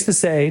things I used to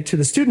say to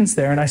the students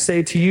there, and I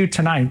say to you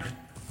tonight,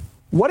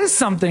 what is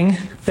something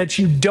that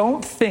you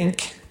don't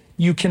think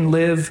you can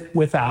live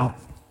without?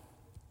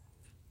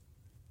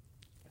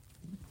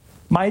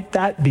 Might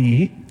that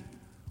be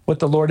what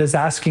the Lord is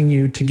asking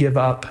you to give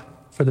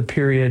up for the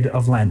period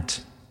of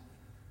Lent?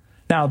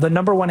 Now, the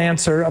number one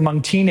answer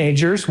among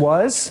teenagers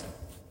was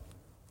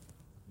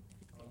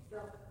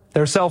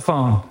their cell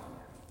phone.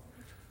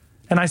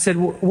 And I said,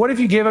 what if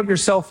you gave up your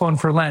cell phone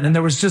for Lent? And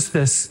there was just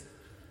this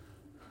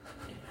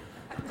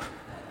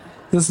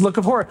look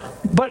of horror.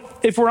 But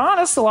if we're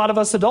honest, a lot of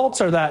us adults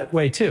are that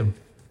way too. And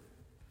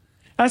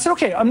I said,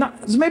 okay,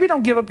 maybe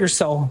don't give up your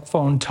cell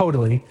phone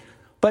totally,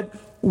 but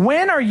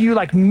when are you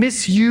like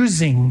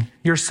misusing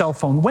your cell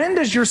phone? When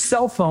does your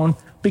cell phone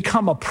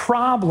become a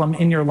problem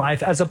in your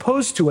life as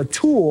opposed to a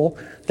tool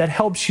that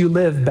helps you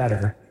live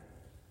better?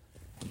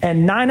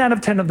 And 9 out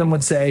of 10 of them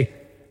would say,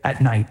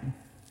 at night.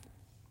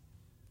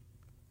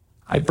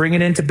 I bring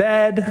it into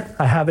bed,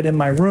 I have it in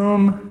my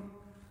room,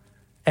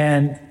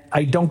 and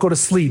I don't go to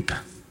sleep.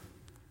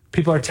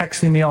 People are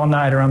texting me all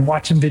night, or I'm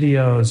watching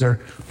videos, or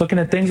looking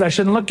at things I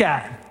shouldn't look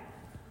at.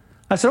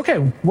 I said, okay,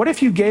 what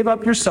if you gave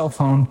up your cell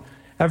phone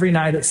every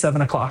night at 7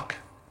 o'clock?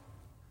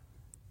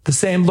 The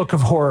same look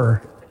of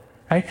horror,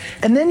 right?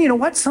 And then you know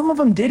what? Some of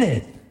them did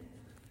it.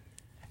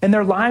 And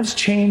their lives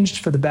changed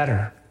for the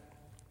better.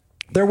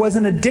 There was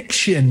an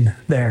addiction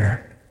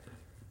there.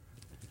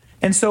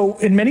 And so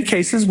in many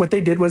cases, what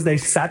they did was they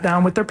sat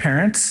down with their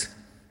parents,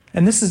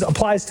 and this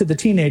applies to the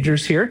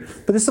teenagers here,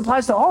 but this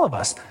applies to all of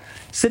us.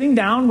 Sitting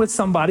down with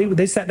somebody,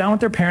 they sat down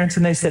with their parents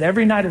and they said,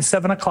 every night at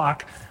 7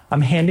 o'clock,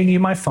 I'm handing you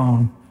my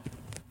phone.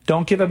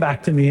 Don't give it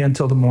back to me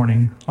until the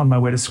morning on my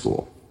way to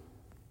school.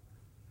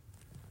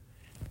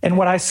 And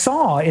what I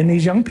saw in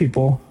these young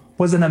people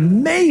was an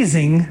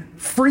amazing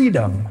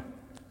freedom.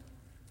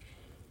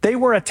 They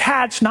were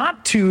attached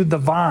not to the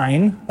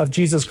vine of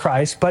Jesus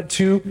Christ, but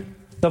to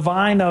the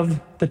vine of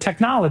the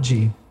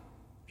technology.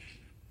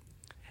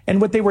 And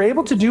what they were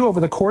able to do over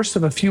the course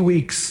of a few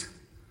weeks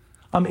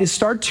is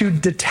start to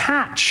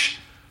detach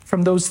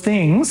from those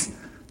things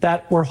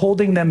that were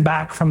holding them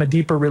back from a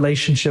deeper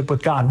relationship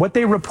with God. What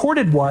they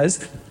reported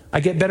was, I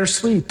get better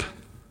sleep.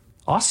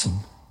 Awesome.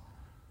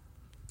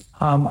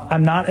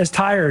 I'm not as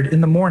tired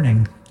in the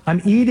morning.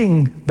 I'm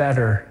eating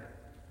better.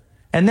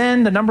 And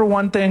then the number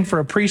one thing for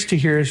a priest to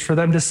hear is for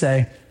them to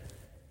say,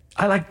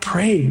 I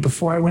prayed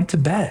before I went to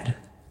bed.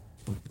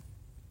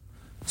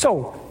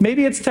 So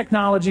maybe it's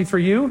technology for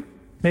you.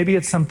 Maybe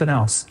it's something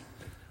else.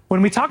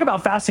 When we talk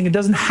about fasting, it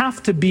doesn't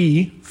have to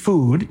be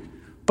food,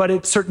 but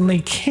it certainly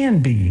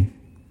can be.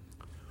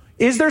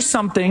 Is there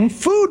something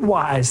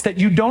food-wise that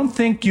you don't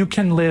think you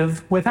can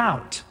live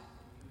without?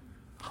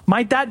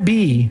 Might that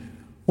be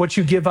what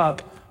you give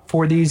up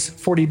for these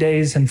 40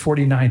 days and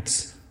 40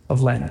 nights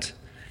of Lent?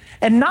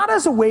 And not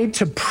as a way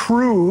to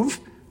prove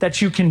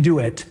that you can do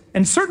it,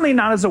 and certainly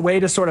not as a way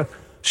to sort of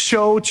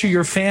show to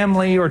your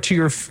family or to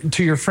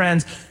your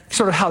friends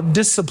sort of how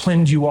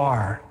disciplined you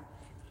are.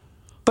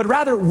 But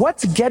rather,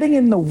 what's getting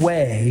in the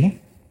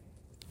way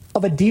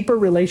of a deeper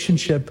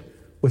relationship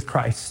with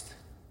Christ?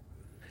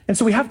 And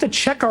so we have to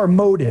check our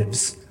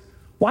motives.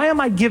 Why am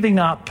I giving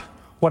up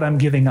what I'm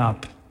giving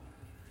up?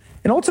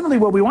 And ultimately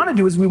what we want to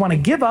do is we want to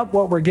give up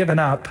what we're giving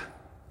up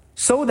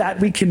so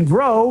that we can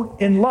grow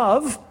in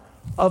love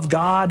of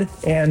God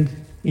and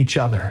each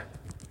other.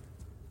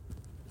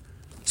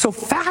 So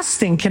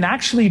fasting can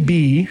actually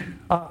be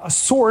a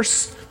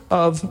source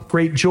of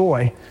great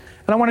joy.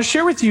 And I want to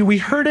share with you, we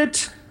heard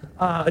it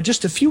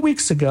just a few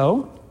weeks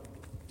ago,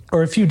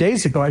 or a few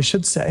days ago, I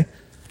should say,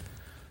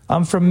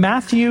 from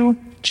Matthew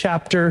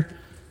chapter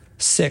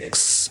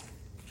 6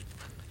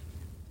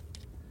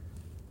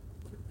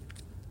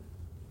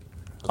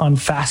 on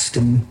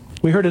fasting.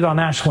 We heard it on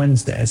Ash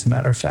Wednesday, as a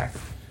matter of fact.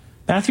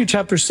 Matthew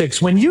chapter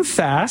 6, when you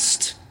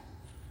fast,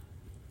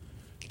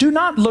 do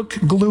not look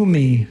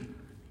gloomy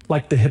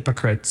like the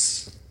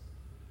hypocrites.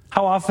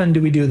 How often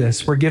do we do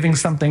this? We're giving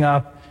something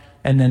up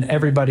and then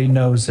everybody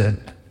knows it.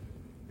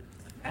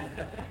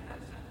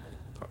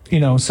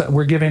 So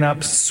we're giving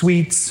up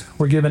sweets,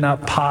 we're giving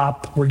up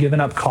pop, we're giving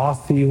up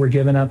coffee,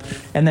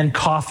 and then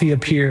coffee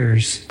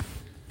appears.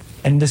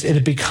 And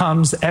it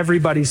becomes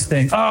everybody's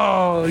thing.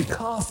 Oh,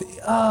 coffee,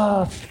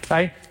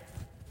 right?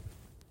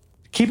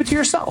 Keep it to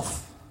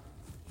yourself.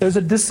 There's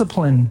a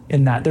discipline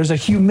in that. There's a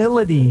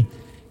humility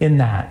in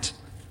that.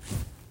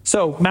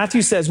 So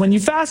Matthew says, when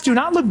you fast, do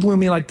not look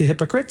gloomy like the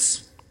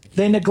hypocrites,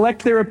 They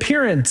neglect their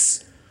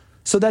appearance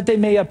so that they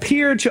may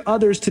appear to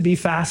others to be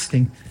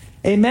fasting.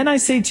 Amen, I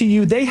say to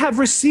you, they have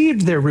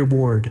received their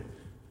reward.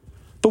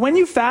 But when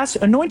you fast,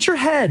 anoint your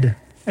head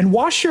and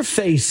wash your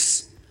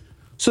face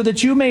so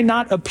that you may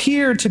not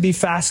appear to be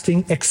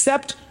fasting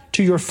except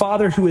to your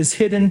Father who is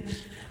hidden,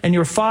 and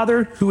your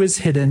Father who is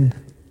hidden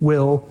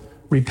will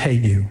repay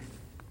you.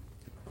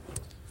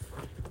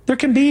 There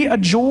can be a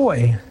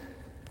joy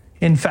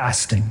in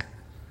fasting.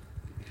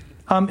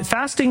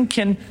 Fasting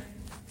can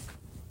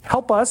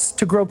help us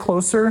to grow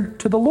closer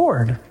to the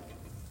Lord.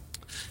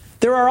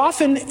 There are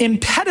often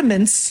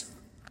impediments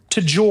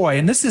to joy,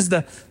 and this is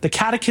the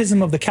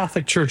Catechism of the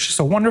Catholic Church. It's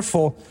a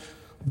wonderful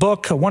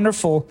book, a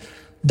wonderful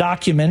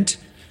document.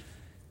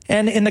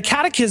 And in the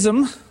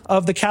Catechism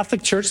of the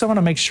Catholic Church, I want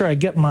to make sure I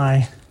get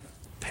my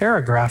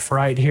paragraph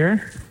right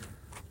here.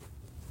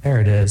 There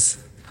it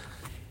is.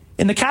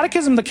 In the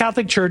Catechism of the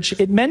Catholic Church,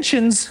 it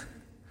mentions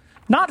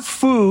not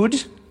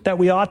food that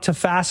we ought to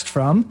fast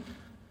from,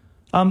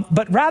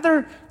 but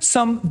rather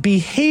some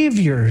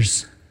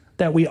behaviors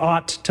that we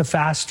ought to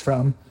fast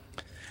from.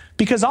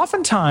 Because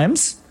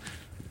oftentimes,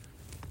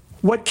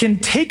 what can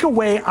take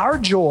away our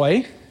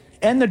joy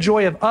and the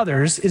joy of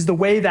others is the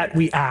way that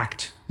we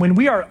act. When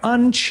we are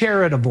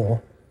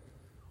uncharitable,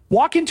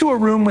 walk into a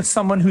room with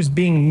someone who's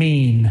being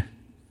mean,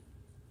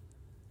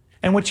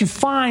 and what you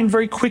find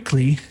very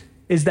quickly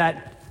is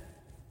that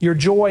your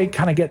joy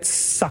kind of gets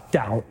sucked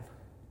out.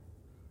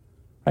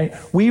 Right?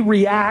 We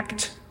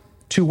react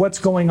to what's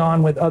going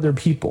on with other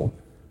people.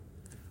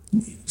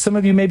 Some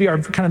of you maybe are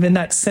kind of in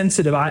that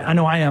sensitive. I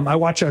know I am. I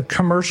watch a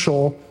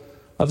commercial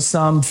of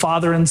some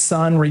father and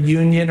son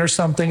reunion or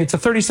something. It's a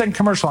 30-second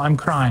commercial. I'm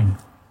crying.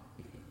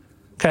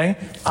 Okay?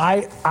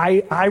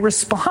 I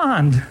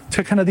respond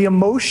to kind of the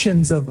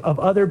emotions of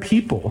other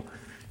people.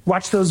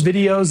 Watch those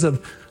videos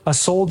of a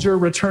soldier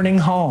returning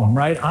home,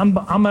 right? I'm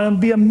going to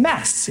be a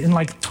mess in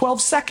like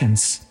 12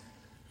 seconds.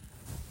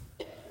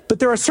 But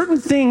there are certain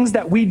things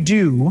that we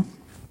do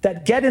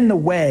that get in the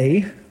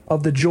way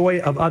of the joy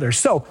of others.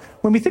 So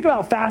when we think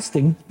about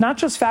fasting, not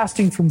just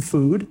fasting from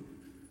food,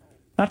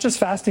 not just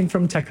fasting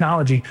from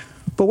technology,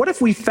 but what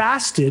if we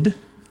fasted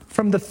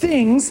from the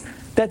things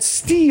that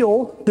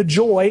steal the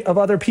joy of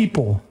other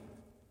people?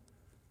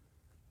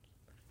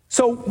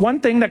 So one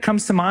thing that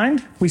comes to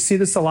mind, we see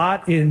this a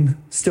lot in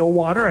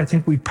Stillwater. I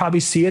think we probably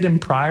see it in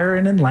Pryor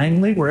and in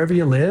Langley, wherever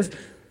you live,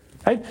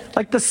 right?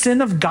 Like the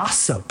sin of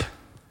gossip.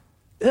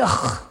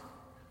 Ugh.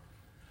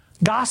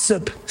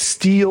 Gossip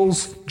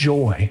steals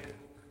joy.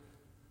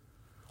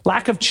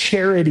 Lack of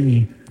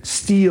charity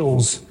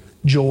steals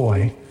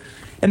joy.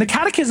 And the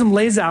Catechism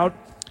lays out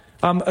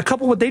a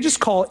couple what they just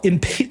call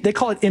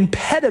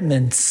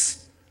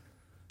impediments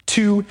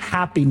to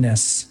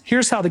happiness.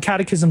 Here's how the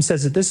Catechism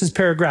says it. This is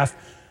paragraph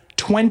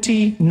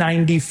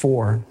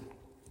 2094.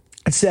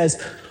 It says,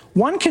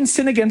 one can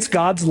sin against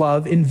God's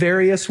love in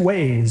various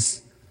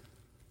ways.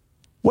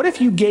 What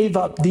if you gave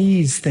up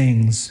these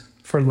things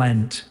for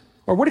Lent?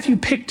 Or what if you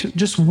picked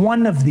just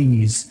one of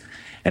these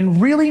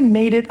and really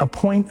made it a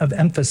point of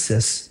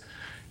emphasis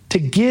to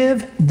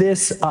give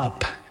this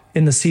up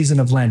in the season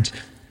of Lent?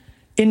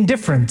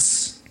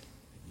 Indifference.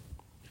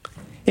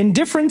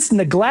 Indifference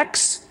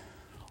neglects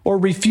or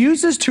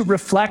refuses to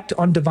reflect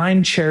on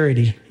divine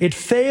charity. It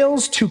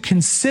fails to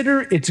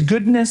consider its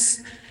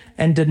goodness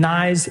and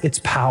denies its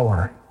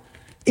power.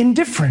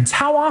 Indifference.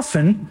 How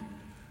often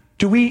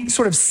do we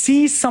sort of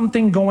see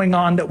something going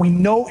on that we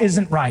know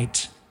isn't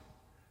right?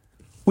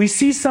 We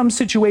see some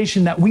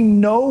situation that we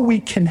know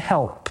we can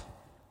help,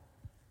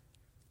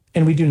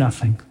 and we do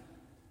nothing.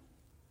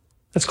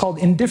 That's called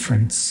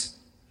indifference.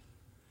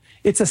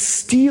 It's a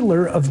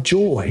stealer of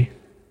joy.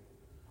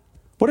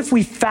 What if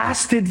we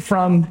fasted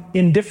from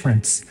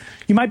indifference?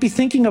 You might be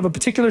thinking of a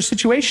particular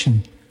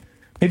situation.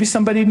 Maybe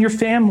somebody in your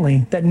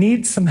family that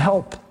needs some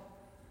help.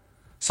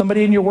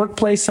 Somebody in your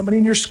workplace, somebody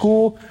in your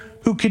school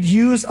who could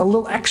use a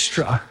little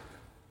extra,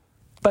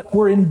 but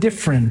we're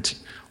indifferent.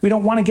 We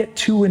don't want to get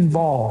too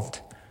involved.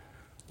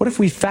 What if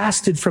we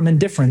fasted from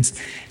indifference?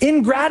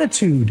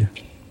 Ingratitude.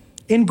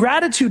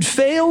 Ingratitude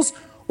fails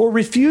or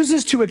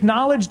refuses to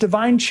acknowledge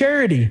divine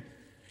charity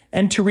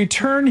and to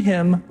return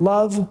him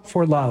love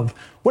for love.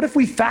 What if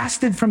we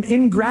fasted from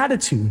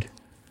ingratitude?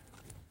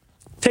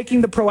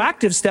 Taking the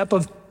proactive step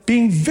of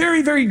being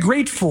very, very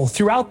grateful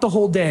throughout the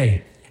whole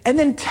day and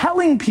then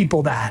telling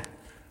people that.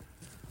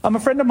 A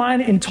friend of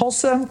mine in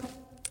Tulsa,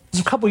 it was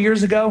a couple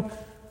years ago,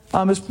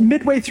 it was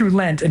midway through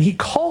Lent, and he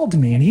called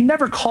me, and he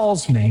never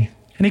calls me.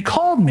 And he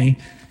called me,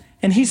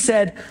 and he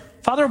said,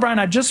 Father O'Brien,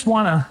 I just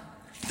want to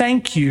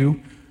thank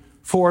you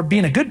for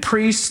being a good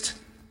priest,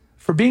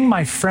 for being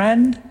my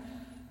friend,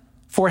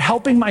 for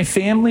helping my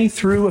family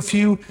through a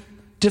few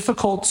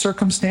difficult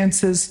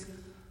circumstances.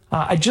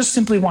 I just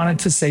simply wanted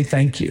to say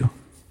thank you.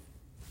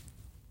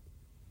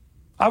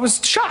 I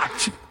was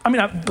shocked. I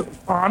mean, I'm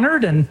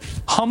honored and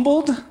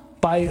humbled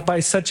by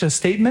such a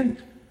statement.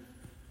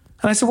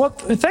 And I said, well,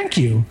 thank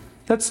you.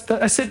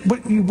 I said,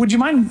 would you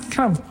mind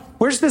kind of,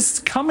 where's this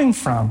coming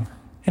from?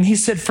 And he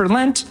said, for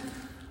Lent,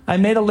 I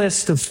made a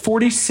list of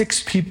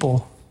 46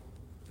 people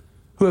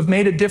who have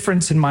made a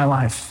difference in my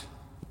life.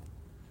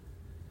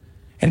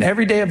 And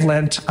every day of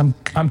Lent,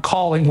 I'm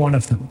calling one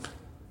of them.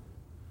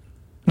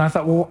 And I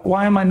thought, well,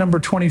 why am I number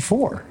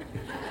 24?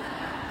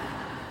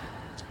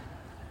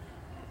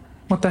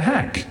 What the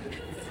heck?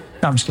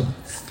 No, I'm just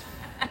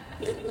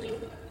kidding.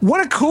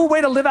 What a cool way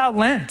to live out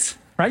Lent,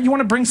 right? You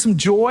want to bring some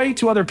joy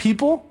to other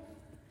people?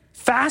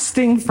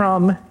 Fasting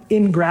from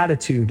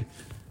ingratitude.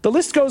 The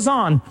list goes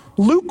on.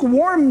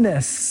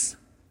 Lukewarmness.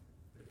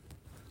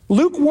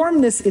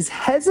 Lukewarmness is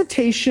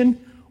hesitation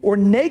or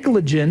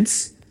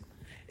negligence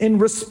in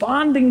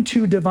responding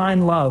to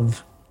divine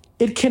love.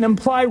 It can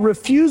imply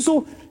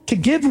refusal to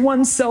give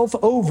oneself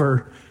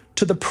over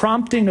to the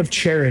prompting of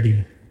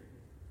charity.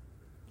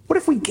 What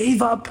if we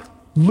gave up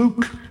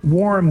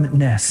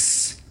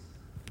lukewarmness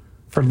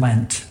for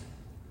Lent?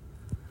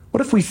 What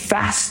if we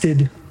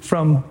fasted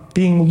from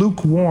being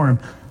lukewarm?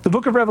 The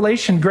book of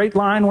Revelation, great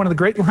line, one of the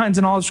great lines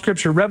in all of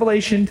Scripture,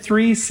 Revelation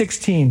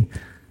 3:16.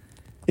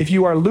 If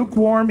you are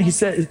lukewarm, he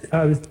says,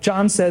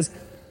 John says,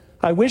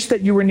 I wish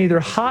that you were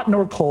neither hot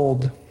nor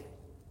cold.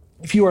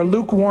 If you are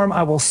lukewarm,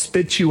 I will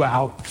spit you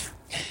out.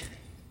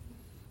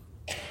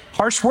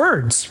 Harsh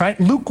words, right?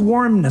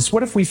 Lukewarmness.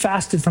 What if we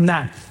fasted from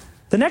that?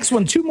 The next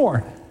one, two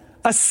more.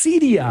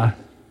 Acedia,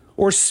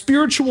 or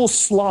spiritual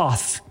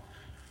sloth,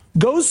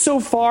 goes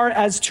so far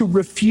as to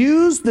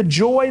refuse the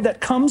joy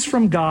that comes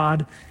from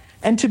God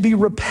and to be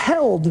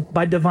repelled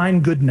by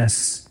divine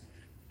goodness.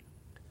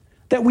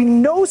 That we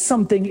know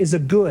something is a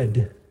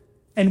good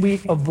and we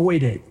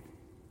avoid it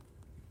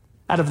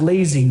out of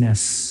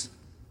laziness.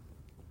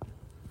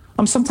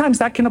 Sometimes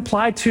that can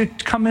apply to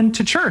coming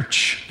to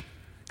church.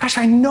 Gosh,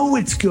 I know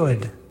it's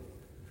good.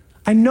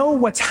 I know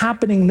what's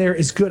happening there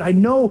is good. I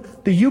know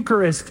the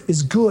Eucharist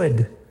is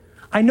good.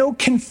 I know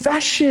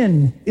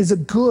confession is a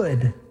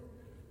good.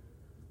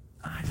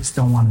 I just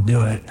don't want to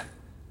do it.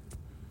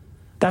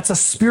 That's a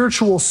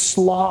spiritual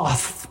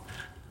sloth.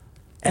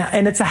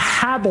 And it's a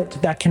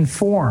habit that can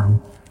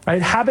form,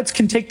 right? Habits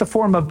can take the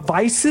form of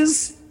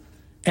vices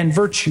and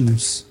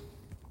virtues.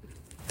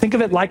 Think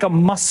of it like a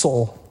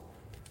muscle.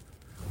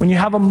 When you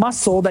have a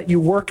muscle that you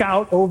work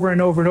out over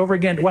and over and over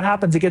again, what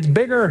happens? It gets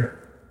bigger,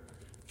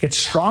 gets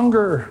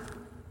stronger.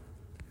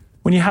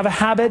 When you have a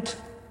habit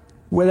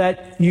where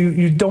that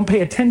you don't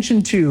pay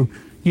attention to,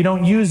 you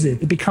don't use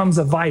it, it becomes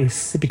a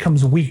vice, it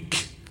becomes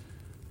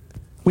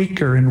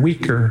weaker and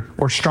weaker,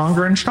 or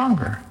stronger and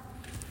stronger.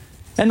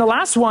 And the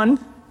last one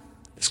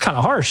is kind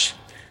of harsh.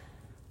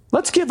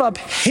 Let's give up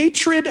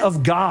hatred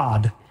of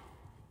God.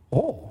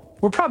 Oh,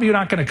 we're probably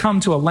not going to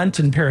come to a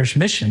Lenten parish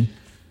mission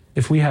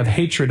if we have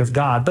hatred of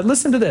God. But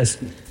listen to this.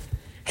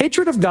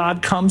 Hatred of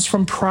God comes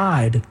from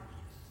pride.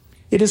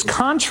 It is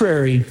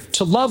contrary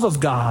to love of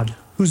God,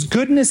 whose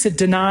goodness it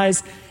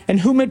denies and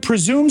whom it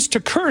presumes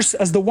to curse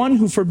as the one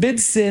who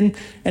forbids sin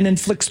and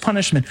inflicts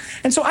punishment.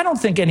 And so I don't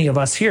think any of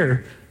us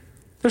here,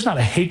 there's not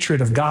a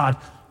hatred of God,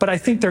 but I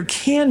think there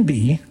can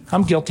be.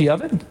 I'm guilty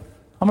of it.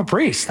 I'm a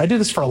priest. I do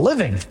this for a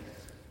living.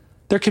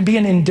 There can be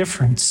an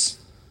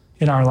indifference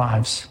in our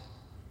lives,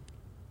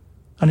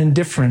 an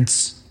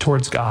indifference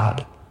towards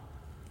God.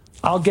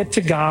 I'll get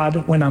to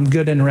God when I'm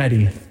good and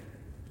ready.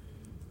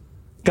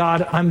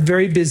 God, I'm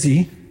very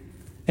busy,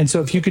 and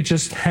so if you could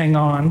just hang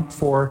on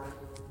for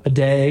a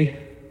day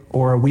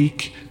or a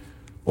week,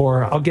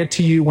 or I'll get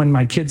to you when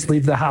my kids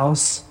leave the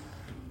house,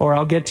 or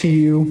I'll get to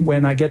you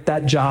when I get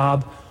that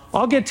job.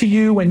 I'll get to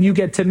you when you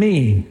get to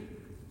me.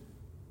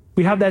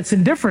 We have that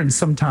indifference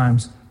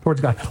sometimes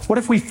towards God. What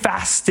if we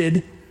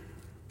fasted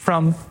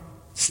from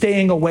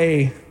staying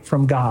away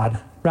from God,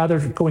 rather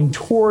going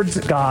towards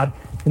God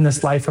in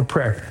this life of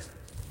prayer?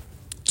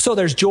 So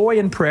there's joy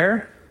in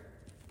prayer,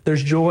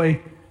 there's joy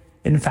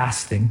in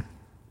fasting.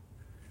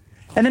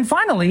 And then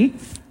finally,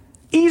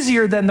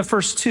 easier than the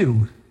first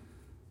two,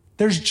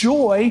 there's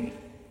joy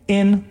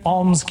in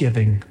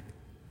almsgiving.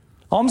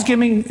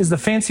 Almsgiving is the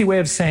fancy way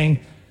of saying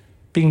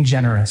being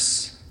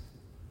generous.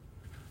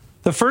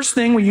 The first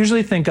thing we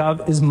usually think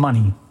of is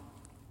money.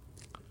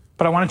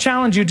 But I want to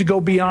challenge you to go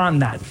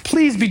beyond that.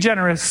 Please be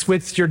generous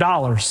with your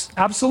dollars.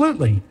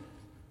 Absolutely.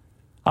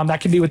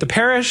 That can be with the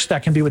parish,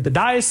 that can be with the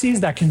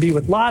diocese, that can be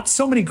with lots,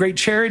 so many great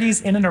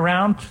charities in and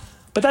around.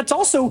 But that's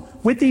also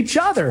with each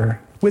other,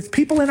 with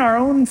people in our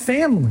own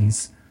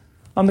families.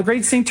 The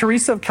great St.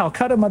 Teresa of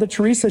Calcutta, Mother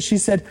Teresa, she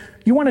said,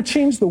 you want to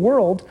change the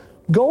world,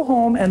 go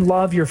home and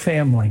love your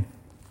family.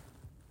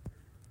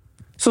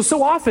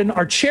 So often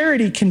our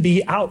charity can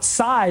be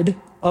outside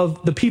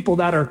of the people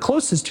that are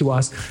closest to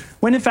us,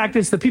 when in fact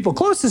it's the people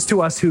closest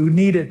to us who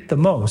need it the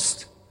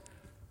most.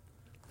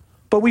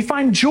 But we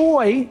find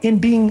joy in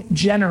being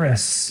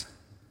generous.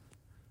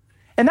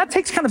 And that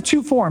takes kind of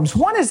two forms.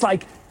 One is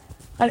like,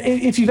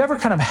 if you've ever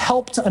kind of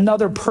helped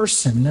another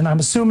person, and I'm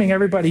assuming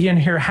everybody in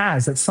here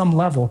has at some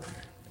level,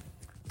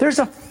 there's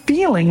a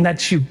feeling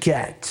that you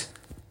get.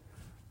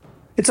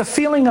 It's a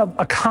feeling of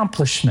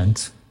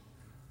accomplishment.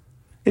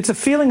 It's a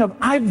feeling of,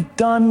 I've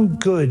done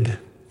good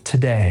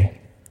today.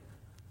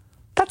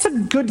 That's a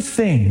good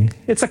thing.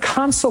 It's a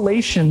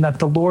consolation that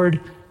the Lord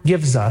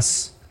gives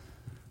us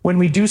when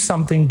we do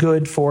something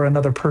good for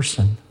another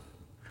person.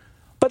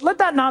 But let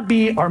that not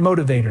be our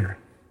motivator.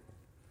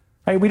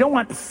 Right? We don't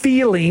want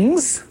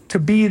feelings to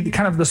be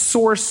kind of the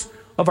source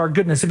of our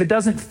goodness. If it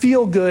doesn't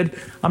feel good,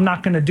 I'm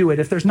not going to do it.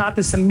 If there's not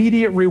this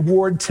immediate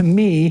reward to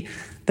me,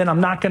 then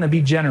I'm not going to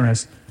be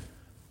generous.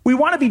 We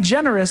want to be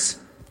generous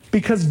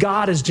because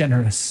God is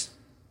generous.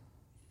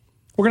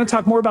 We're going to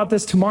talk more about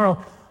this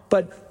tomorrow,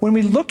 but when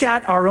we look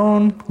at our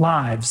own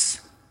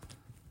lives,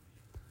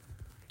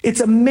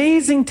 it's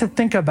amazing to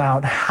think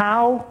about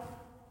how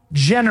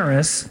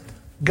generous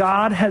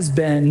God has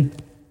been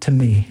to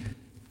me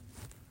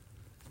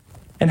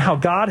and how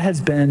God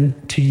has been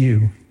to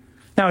you.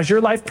 Now, is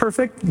your life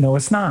perfect? No,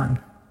 it's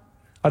not.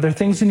 Are there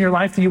things in your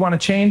life that you want to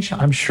change?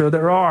 I'm sure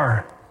there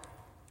are.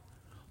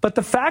 But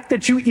the fact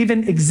that you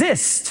even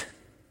exist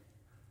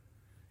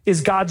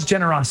is God's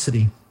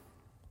generosity.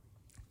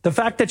 The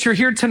fact that you're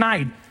here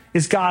tonight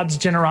is God's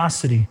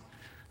generosity.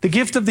 The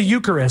gift of the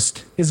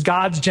Eucharist is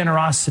God's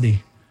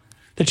generosity.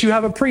 That you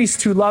have a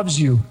priest who loves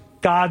you,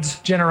 God's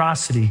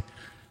generosity.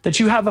 That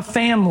you have a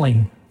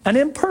family, an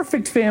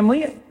imperfect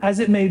family as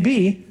it may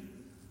be,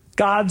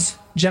 God's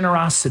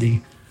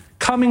generosity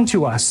coming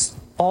to us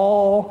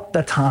all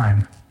the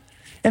time.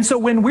 And so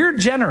when we're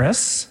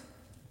generous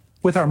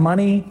with our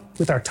money,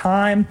 with our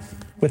time,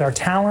 with our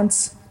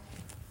talents,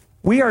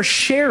 we are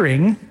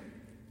sharing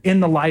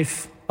in the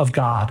life of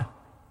God.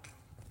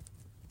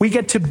 We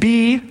get to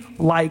be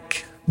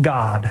like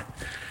God.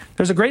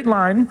 There's a great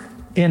line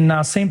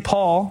in St.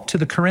 Paul to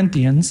the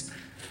Corinthians.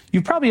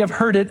 You probably have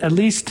heard it at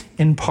least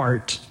in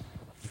part.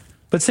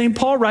 But St.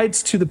 Paul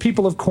writes to the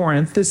people of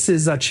Corinth, this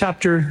is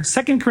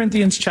 2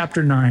 Corinthians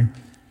chapter 9.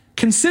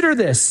 Consider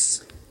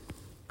this,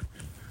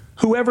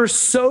 whoever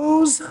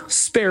sows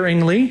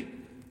sparingly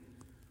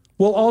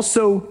will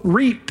also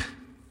reap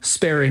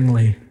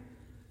sparingly.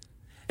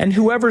 And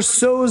whoever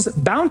sows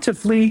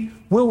bountifully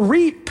will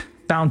reap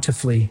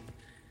bountifully.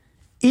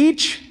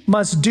 Each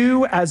must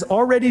do as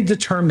already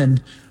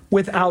determined,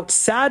 without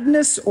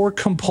sadness or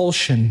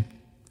compulsion.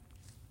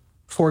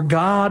 For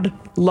God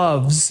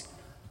loves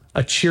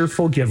a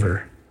cheerful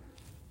giver.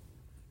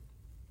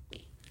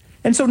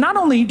 And so not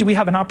only do we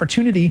have an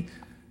opportunity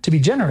to be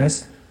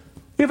generous,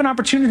 we have an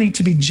opportunity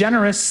to be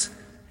generous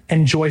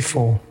and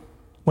joyful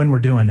when we're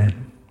doing it.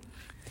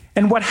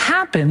 And what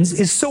happens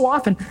is so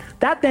often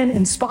that then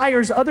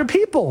inspires other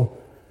people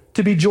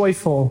to be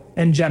joyful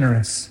and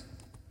generous.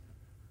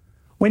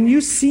 When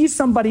you see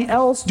somebody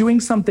else doing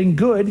something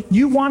good,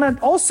 you want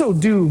to also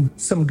do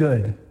some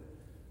good.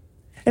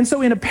 And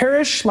so in a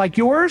parish like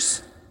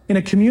yours, in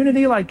a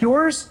community like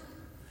yours,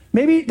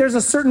 maybe there's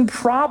a certain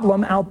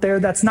problem out there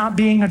that's not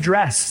being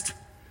addressed.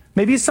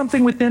 Maybe it's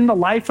something within the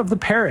life of the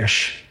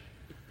parish.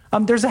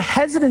 There's a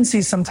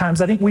hesitancy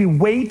sometimes. I think we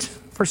wait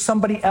for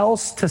somebody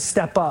else to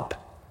step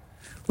up.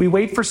 We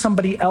wait for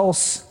somebody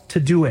else to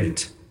do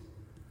it.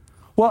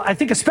 Well, I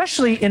think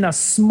especially in a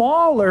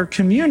smaller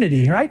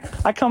community, right?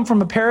 I come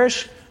from a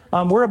parish,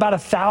 we're about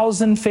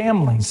 1,000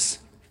 families,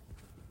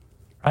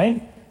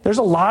 right? There's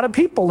a lot of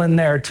people in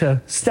there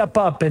to step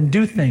up and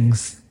do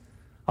things.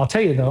 I'll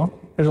tell you though,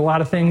 there's a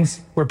lot of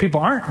things where people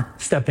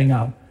aren't stepping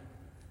up.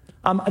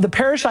 The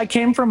parish I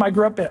came from, I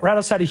grew up right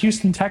outside of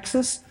Houston,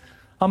 Texas.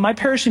 My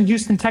parish in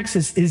Houston,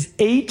 Texas is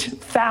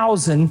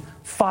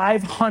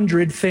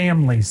 8,500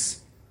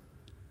 families,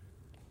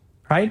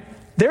 right?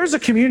 There's a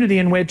community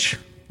in which,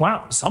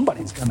 wow,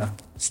 somebody's going to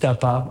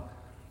step up.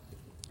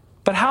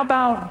 But how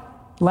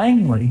about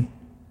Langley?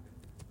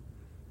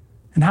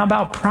 And how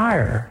about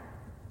Pryor?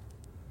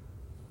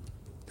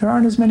 There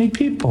aren't as many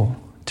people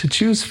to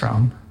choose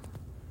from.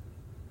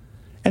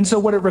 And so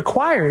what it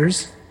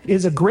requires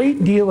is a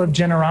great deal of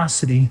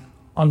generosity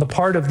on the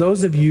part of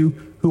those of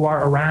you who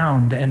are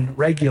around and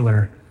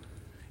regular.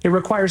 It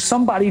requires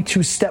somebody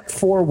to step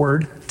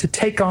forward to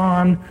take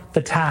on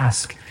the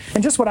task.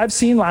 And just what I've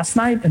seen last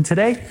night and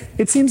today,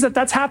 it seems that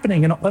that's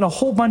happening in a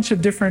whole bunch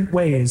of different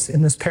ways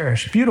in this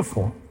parish.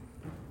 Beautiful.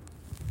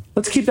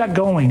 Let's keep that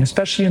going,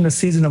 especially in the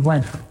season of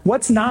Lent.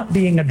 What's not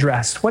being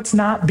addressed? What's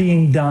not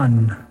being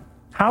done?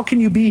 How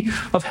can you be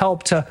of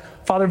help to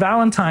Father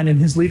Valentine in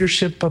his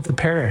leadership of the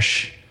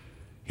parish?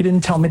 He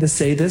didn't tell me to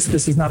say this.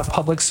 This is not a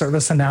public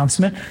service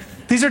announcement.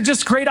 These are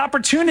just great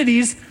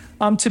opportunities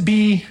to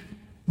be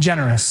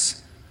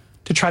generous,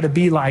 to try to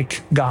be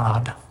like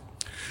God.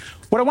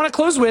 What I want to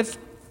close with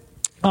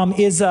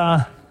is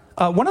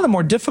one of the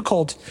more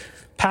difficult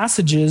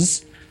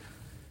passages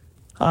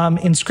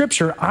in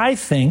Scripture, I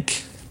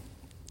think,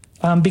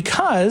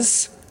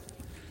 because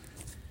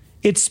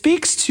it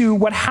speaks to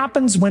what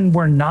happens when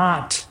we're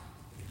not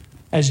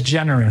as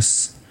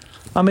generous.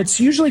 It's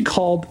usually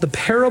called the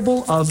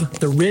parable of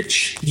the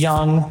rich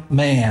young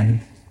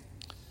man.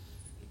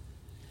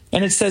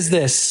 And it says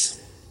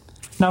this,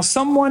 now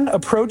someone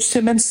approached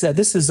him and said,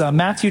 this is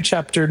Matthew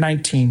chapter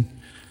 19.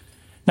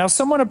 Now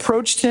someone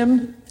approached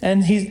him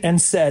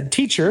and said,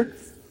 Teacher,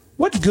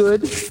 what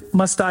good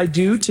must I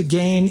do to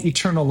gain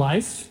eternal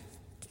life?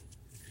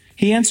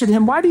 He answered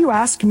him, why do you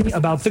ask me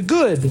about the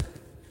good?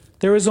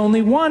 There is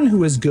only one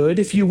who is good.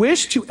 If you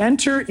wish to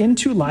enter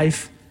into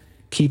life,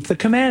 keep the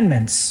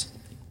commandments.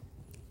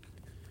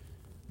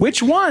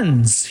 Which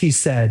ones? He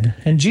said.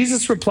 And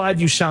Jesus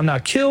replied, you shall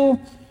not kill,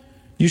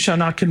 you shall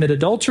not commit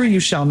adultery, you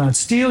shall not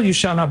steal, you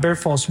shall not bear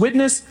false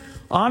witness,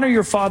 honor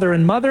your father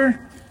and mother,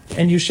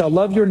 and you shall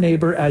love your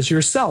neighbor as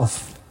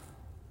yourself.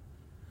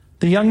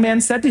 The young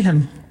man said to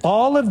him,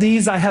 all of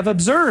these I have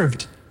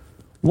observed.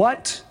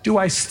 What do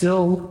I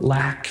still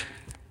lack?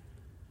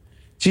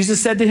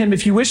 Jesus said to him,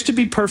 if you wish to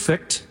be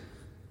perfect,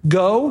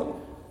 go,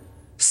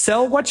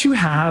 sell what you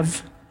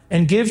have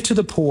and give to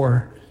the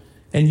poor,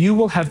 and you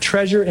will have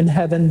treasure in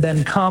heaven.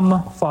 Then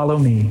come, follow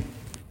me.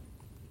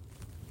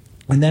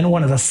 And then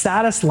one of the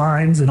saddest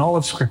lines in all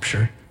of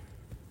Scripture.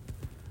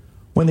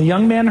 When the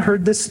young man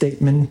heard this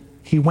statement,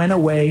 he went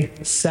away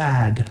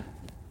sad,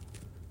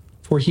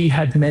 for he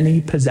had many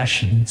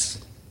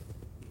possessions.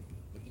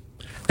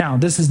 Now,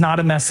 this is not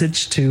a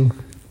message to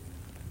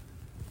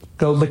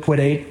go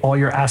liquidate all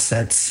your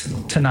assets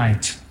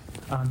tonight.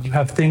 You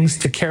have things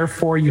to care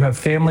for, you have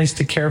families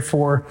to care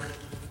for.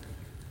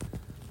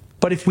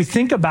 But if we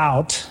think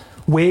about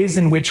ways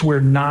in which we're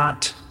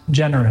not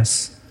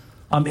generous,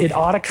 it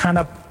ought to kind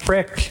of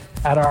prick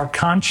at our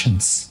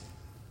conscience.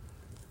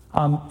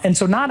 And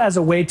so not as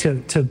a way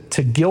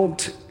to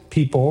guilt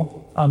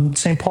people.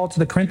 St. Paul to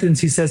the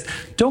Corinthians, he says,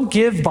 don't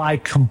give by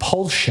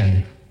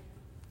compulsion,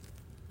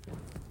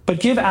 but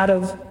give out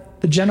of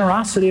the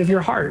generosity of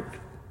your heart,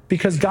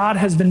 because God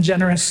has been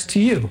generous to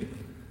you.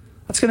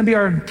 That's going to be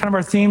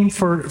our theme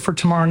for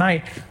tomorrow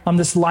night,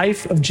 this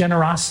life of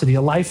generosity,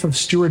 a life of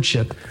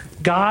stewardship.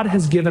 God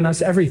has given us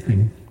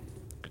everything,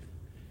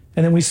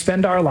 and then we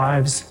spend our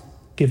lives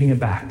giving it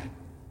back.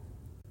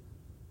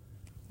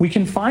 We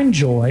can find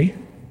joy,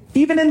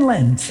 even in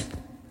Lent,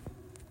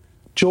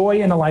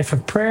 joy in a life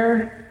of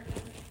prayer,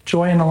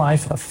 joy in a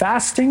life of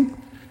fasting,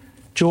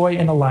 joy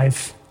in a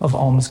life of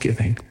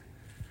almsgiving.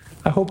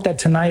 I hope that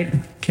tonight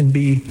can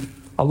be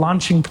a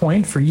launching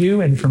point for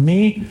you and for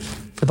me,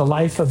 for the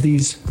life of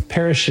these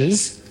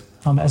parishes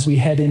as we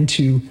head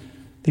into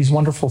these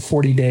wonderful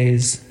 40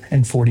 days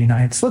and 40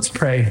 nights. Let's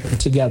pray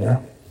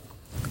together.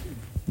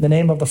 In the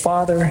name of the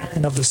Father,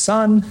 and of the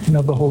Son, and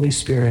of the Holy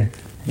Spirit.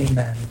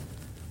 Amen.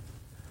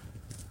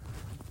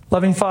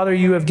 Loving Father,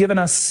 you have given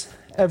us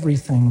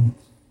everything.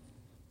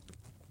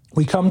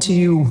 We come to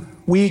you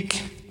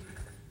weak,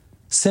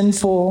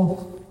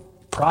 sinful,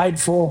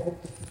 prideful.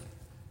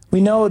 We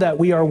know that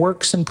we are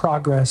works in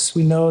progress.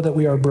 We know that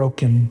we are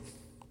broken.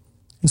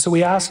 And so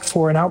we ask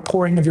for an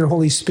outpouring of your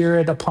Holy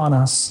Spirit upon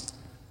us.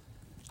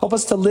 Help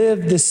us to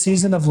live this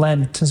season of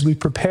Lent as we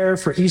prepare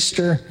for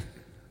Easter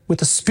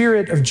with a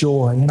spirit of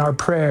joy in our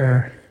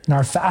prayer, in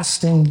our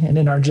fasting, and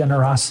in our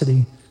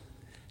generosity.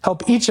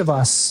 Help each of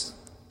us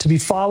to be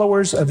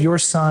followers of your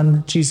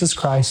Son, Jesus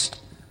Christ,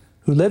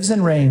 who lives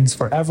and reigns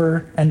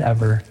forever and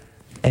ever.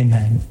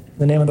 Amen. In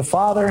the name of the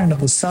Father, and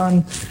of the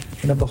Son,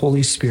 and of the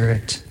Holy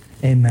Spirit.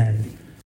 Amen.